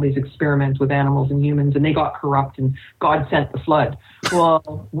doing all these experiments with animals and humans, and they got corrupt, and God sent the flood.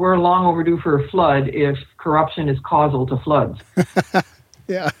 Well, we're long overdue for a flood if corruption is causal to floods.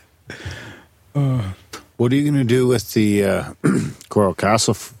 Yeah. What are you going to do with the Coral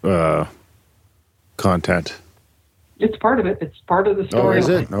Castle content? It's part of it. It's part of the story. Oh, is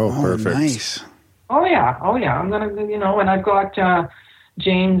it? Oh, perfect. Nice. Oh yeah. I'm gonna, and I've got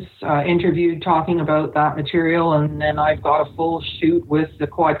James interviewed talking about that material, and then I've got a full shoot with the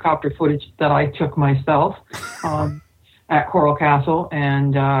quadcopter footage that I took myself at Coral Castle,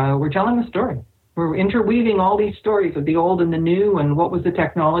 and we're telling the story. We're interweaving all these stories of the old and the new, and what was the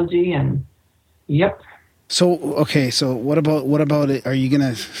technology, and yep. So what about it? Are you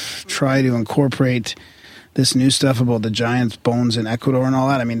gonna try to incorporate this new stuff about the giant's bones in Ecuador and all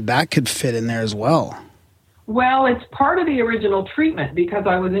that? I mean, that could fit in there as well. Well, it's part of the original treatment, because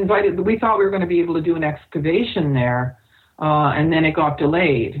I was invited. We thought we were going to be able to do an excavation there, and then it got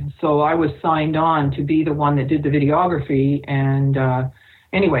delayed. So I was signed on to be the one that did the videography. And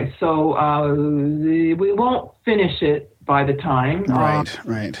anyway, so we won't finish it by the time.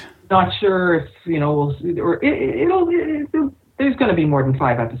 Right. Not sure if, we'll see, or there's going to be more than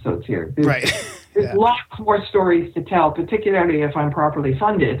 5 episodes here. There's lots more stories to tell, particularly if I'm properly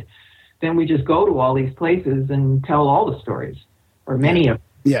funded. Then we just go to all these places and tell all the stories, or many of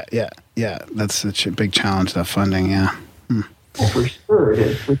them. Yeah. That's such a big challenge, that funding, yeah. Oh, for sure it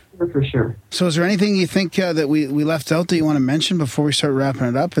is, for sure. So is there anything you think that we left out that you want to mention before we start wrapping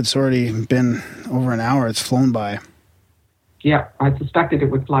it up? It's already been over an hour. It's flown by. Yeah, I suspected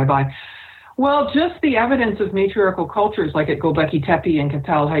it would fly by. Well, just the evidence of matriarchal cultures like at Göbekli Tepe and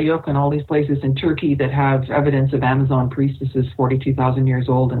Çatalhöyük and all these places in Turkey that have evidence of Amazon priestesses 42,000 years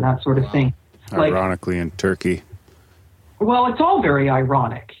old and that sort of thing. Ironically, in Turkey. Well, it's all very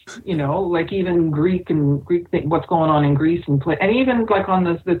ironic, like even Greek what's going on in Greece and even like on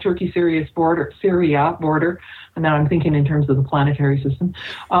the Turkey-Syria border. And now I'm thinking in terms of the planetary system.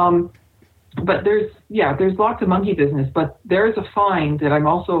 But there's lots of monkey business, but there's a find that I've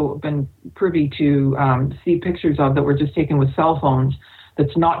also been privy to see pictures of that were just taken with cell phones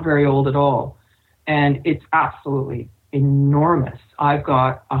that's not very old at all. And it's absolutely enormous. I've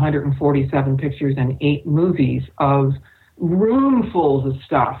got 147 pictures and 8 movies of roomfuls of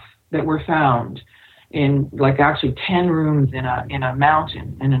stuff that were found in, like, actually 10 rooms in a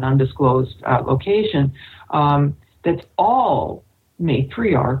mountain in an undisclosed location. That's all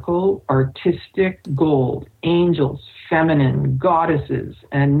matriarchal, artistic gold, angels, feminine, goddesses,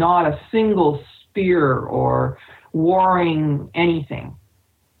 and not a single spear or warring anything.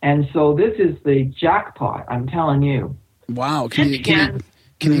 And so this is the jackpot, I'm telling you. Wow. Can you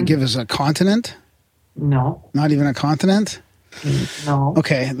give us a continent? No. Not even a continent? No.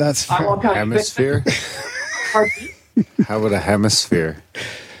 Okay, that's fair. I won't tell Hemisphere? How about a hemisphere?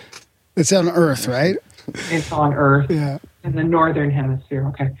 It's on Earth, right? It's on Earth. Yeah. In the northern hemisphere.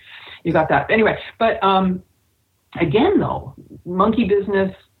 Okay. You got that. Anyway, but again, though, monkey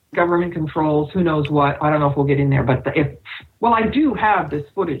business, government controls, who knows what. I don't know if we'll get in there, but I do have this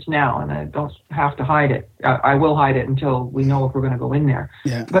footage now, and I don't have to hide it. I will hide it until we know if we're going to go in there.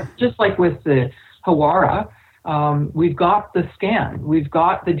 Yeah. But just like with the Hawara, we've got the scan. We've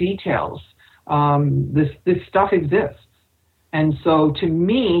got the details. this stuff exists. And so to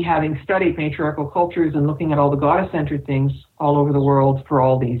me, having studied matriarchal cultures and looking at all the goddess-centered things all over the world for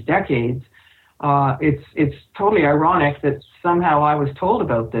all these decades, it's totally ironic that somehow I was told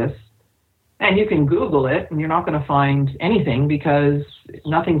about this. And you can Google it, and you're not going to find anything because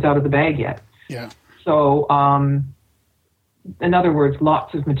nothing's out of the bag yet. Yeah. So, in other words,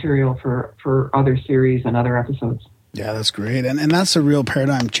 lots of material for other series and other episodes. Yeah, that's great. And that's the real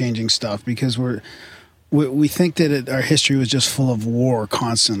paradigm-changing stuff, because we think that our history was just full of war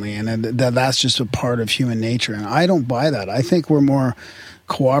constantly, and that's just a part of human nature. And I don't buy that. I think we're more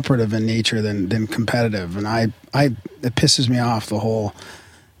cooperative in nature than competitive. And it pisses me off, the whole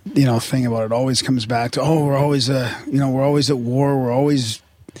thing about it always comes back to, we're always we're always at war, we're always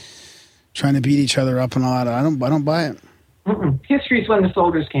trying to beat each other up and all that. I don't buy it. History's when the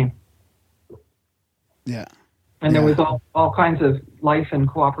soldiers came. Yeah. And there was all kinds of life and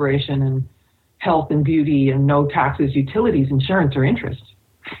cooperation and health and beauty and no taxes, utilities, insurance, or interest.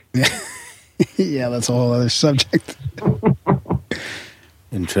 Yeah. Yeah, that's a whole other subject.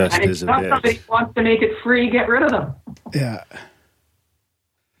 Interest and is a if somebody wants to make it free, get rid of them. Yeah.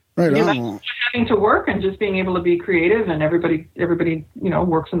 Right on. Having to work and just being able to be creative, and everybody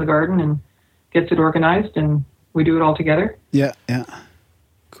works in the garden and gets it organized, and we do it all together. Yeah, yeah.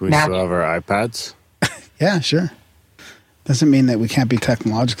 Can we still have our iPads? Yeah, sure. Doesn't mean that we can't be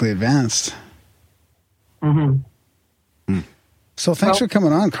technologically advanced. Mm-hmm. So thanks for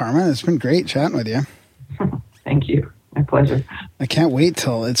coming on, Carmen. It's been great chatting with you. Thank you. My pleasure. I can't wait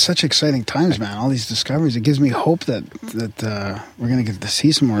till it's such exciting times, man. All these discoveries. It gives me hope that we're going to get to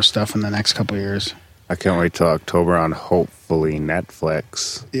see some more stuff in the next couple of years. I can't wait till October on hopefully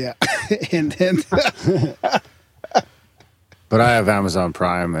Netflix. Yeah. and But I have Amazon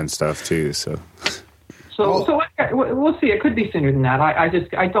Prime and stuff too, so we'll see. It could be sooner than that.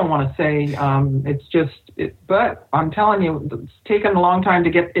 I don't want to say. But I'm telling you, it's taken a long time to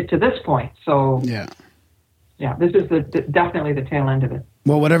get it to this point. So yeah, this is definitely the tail end of it.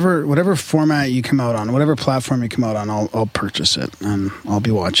 Well, whatever format you come out on, whatever platform you come out on, I'll purchase it and I'll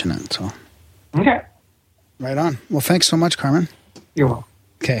be watching it. So okay, right on. Well, thanks so much, Carmen. You're welcome.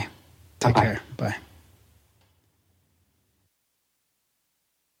 Okay, take Bye-bye. care. Bye.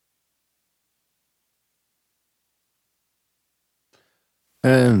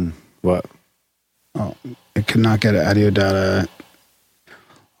 And what? Oh, it could not get audio data.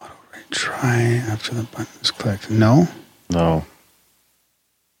 Auto retry after the button is clicked. No.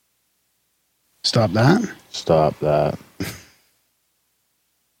 Stop that. That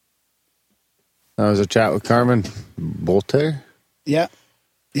was a chat with Carmen Boulter. Yeah.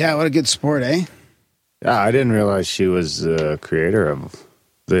 What a good sport, eh? Yeah, I didn't realize she was the creator of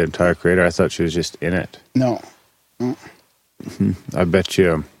the entire creator. I thought she was just in it. No. I bet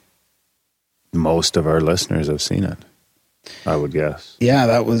you most of our listeners have seen it, I would guess. Yeah,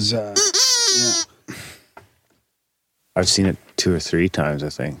 that was, yeah. I've seen it 2 or 3 times, I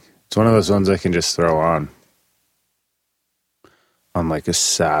think. It's one of those ones I can just throw on like a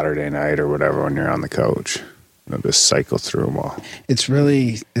Saturday night or whatever when you're on the couch. Just cycle through them all. It's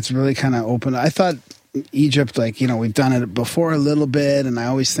really kind of open. I thought Egypt, we've done it before a little bit, and I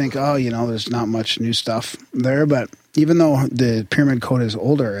always think, there's not much new stuff there, but even though the pyramid code is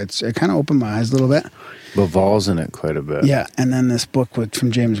older, it kind of opened my eyes a little bit. Laval's in it quite a bit. Yeah, and then this book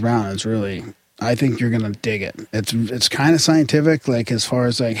from James Brown is really, I think you're going to dig it. It's kind of scientific, as far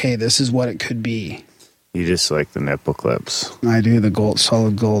as hey, this is what it could be. You just like the nipple clips. I do, the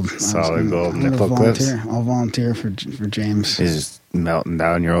solid gold Nipple clips. I'll volunteer for James. He's just melting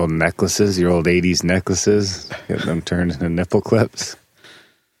down your old necklaces, your old 80s necklaces, get them turned into nipple clips.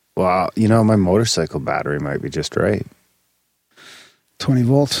 Well, my motorcycle battery might be just right. 20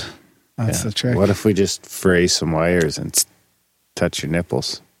 volt. That's the trick. What if we just fray some wires and touch your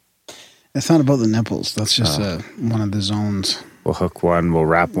nipples? It's not about the nipples. That's just one of the zones. We'll hook one. We'll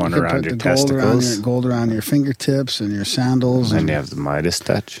wrap one around your testicles. Gold around your fingertips and your sandals. And you have the Midas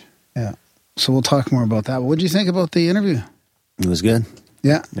touch. Yeah. So we'll talk more about that. What did you think about the interview? It was good.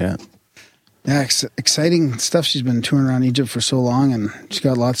 Yeah. Yeah. Yeah, exciting stuff. She's been touring around Egypt for so long, and she's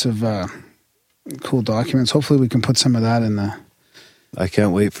got lots of cool documents. Hopefully we can put some of that in the... I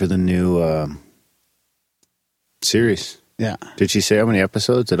can't wait for the new series. Yeah. Did she say how many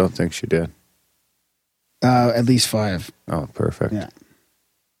episodes? I don't think she did. At least 5. Oh, perfect. Yeah.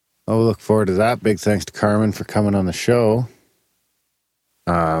 Oh, look forward to that. Big thanks to Carmen for coming on the show.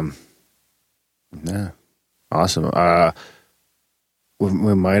 Yeah. Awesome.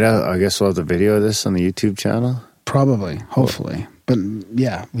 We might have, I guess we'll have the video of this on the YouTube channel. Probably, hopefully. But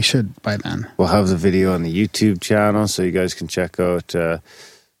yeah, we should by then. We'll have the video on the YouTube channel so you guys can check out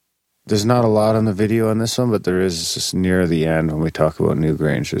There's not a lot on the video on this one, but there is just near the end when we talk about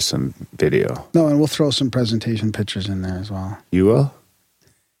Newgrange, there's some video. No, and we'll throw some presentation pictures in there as well. You will?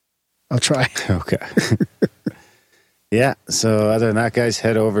 I'll try. Okay. Yeah, so other than that, guys,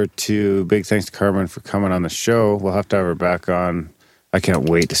 head over to, big thanks to Carmen for coming on the show. We'll have to have her back on. I can't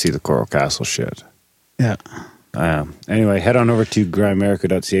wait to see the Coral Castle shit. Yeah. Anyway, head on over to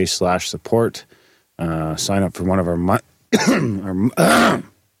grimerica.ca/support. Sign up for one of our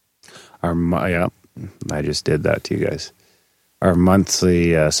yeah, I just did that to you guys. Our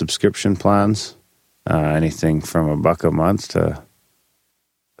monthly subscription plans, anything from $1 a month to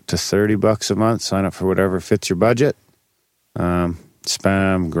 $30 a month. Sign up for whatever fits your budget.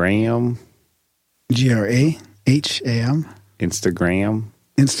 Spam Graham. GRAHAM.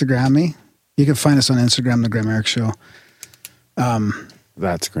 Instagram me. You can find us on Instagram, The Grimerica Show.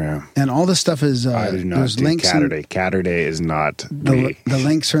 That's Graham. And all this stuff is I do not there's do links. Catterday is not me. The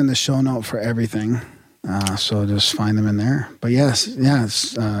links are in the show note for everything. So just find them in there. But yes,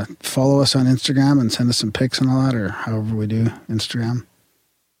 follow us on Instagram and send us some pics and all that, or however we do Instagram.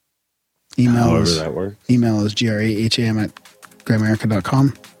 However that works. Email is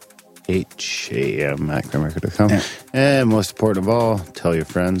graham@grimerica.com. HAM@grimerica.com. Yeah. And most important of all, tell your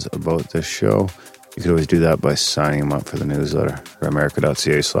friends about this show. You could always do that by signing them up for the newsletter,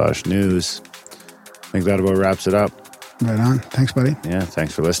 grimerica.ca/news. I think that about wraps it up. Right on. Thanks, buddy. Yeah,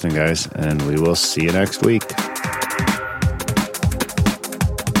 thanks for listening, guys, and we will see you next week.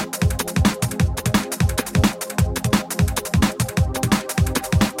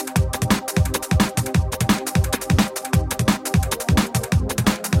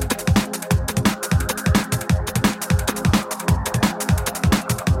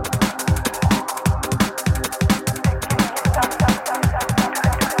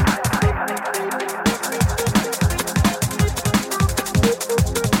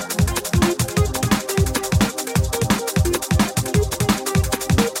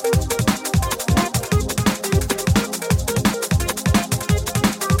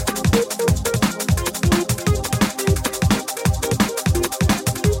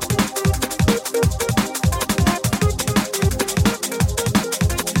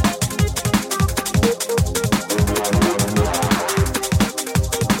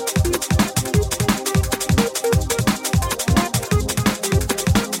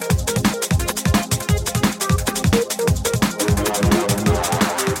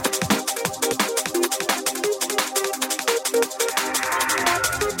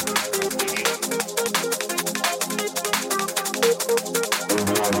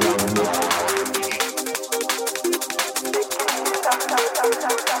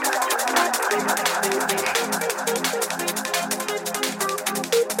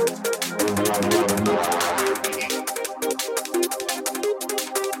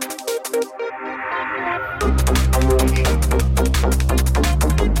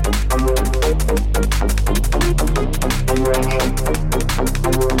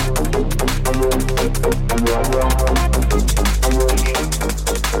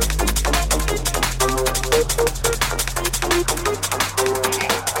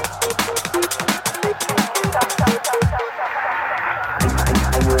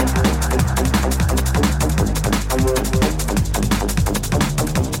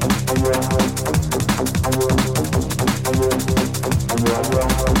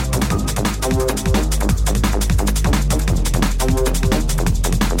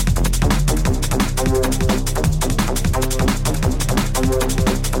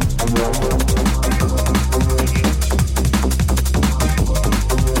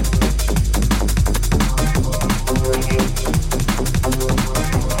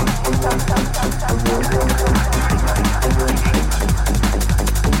 Stop.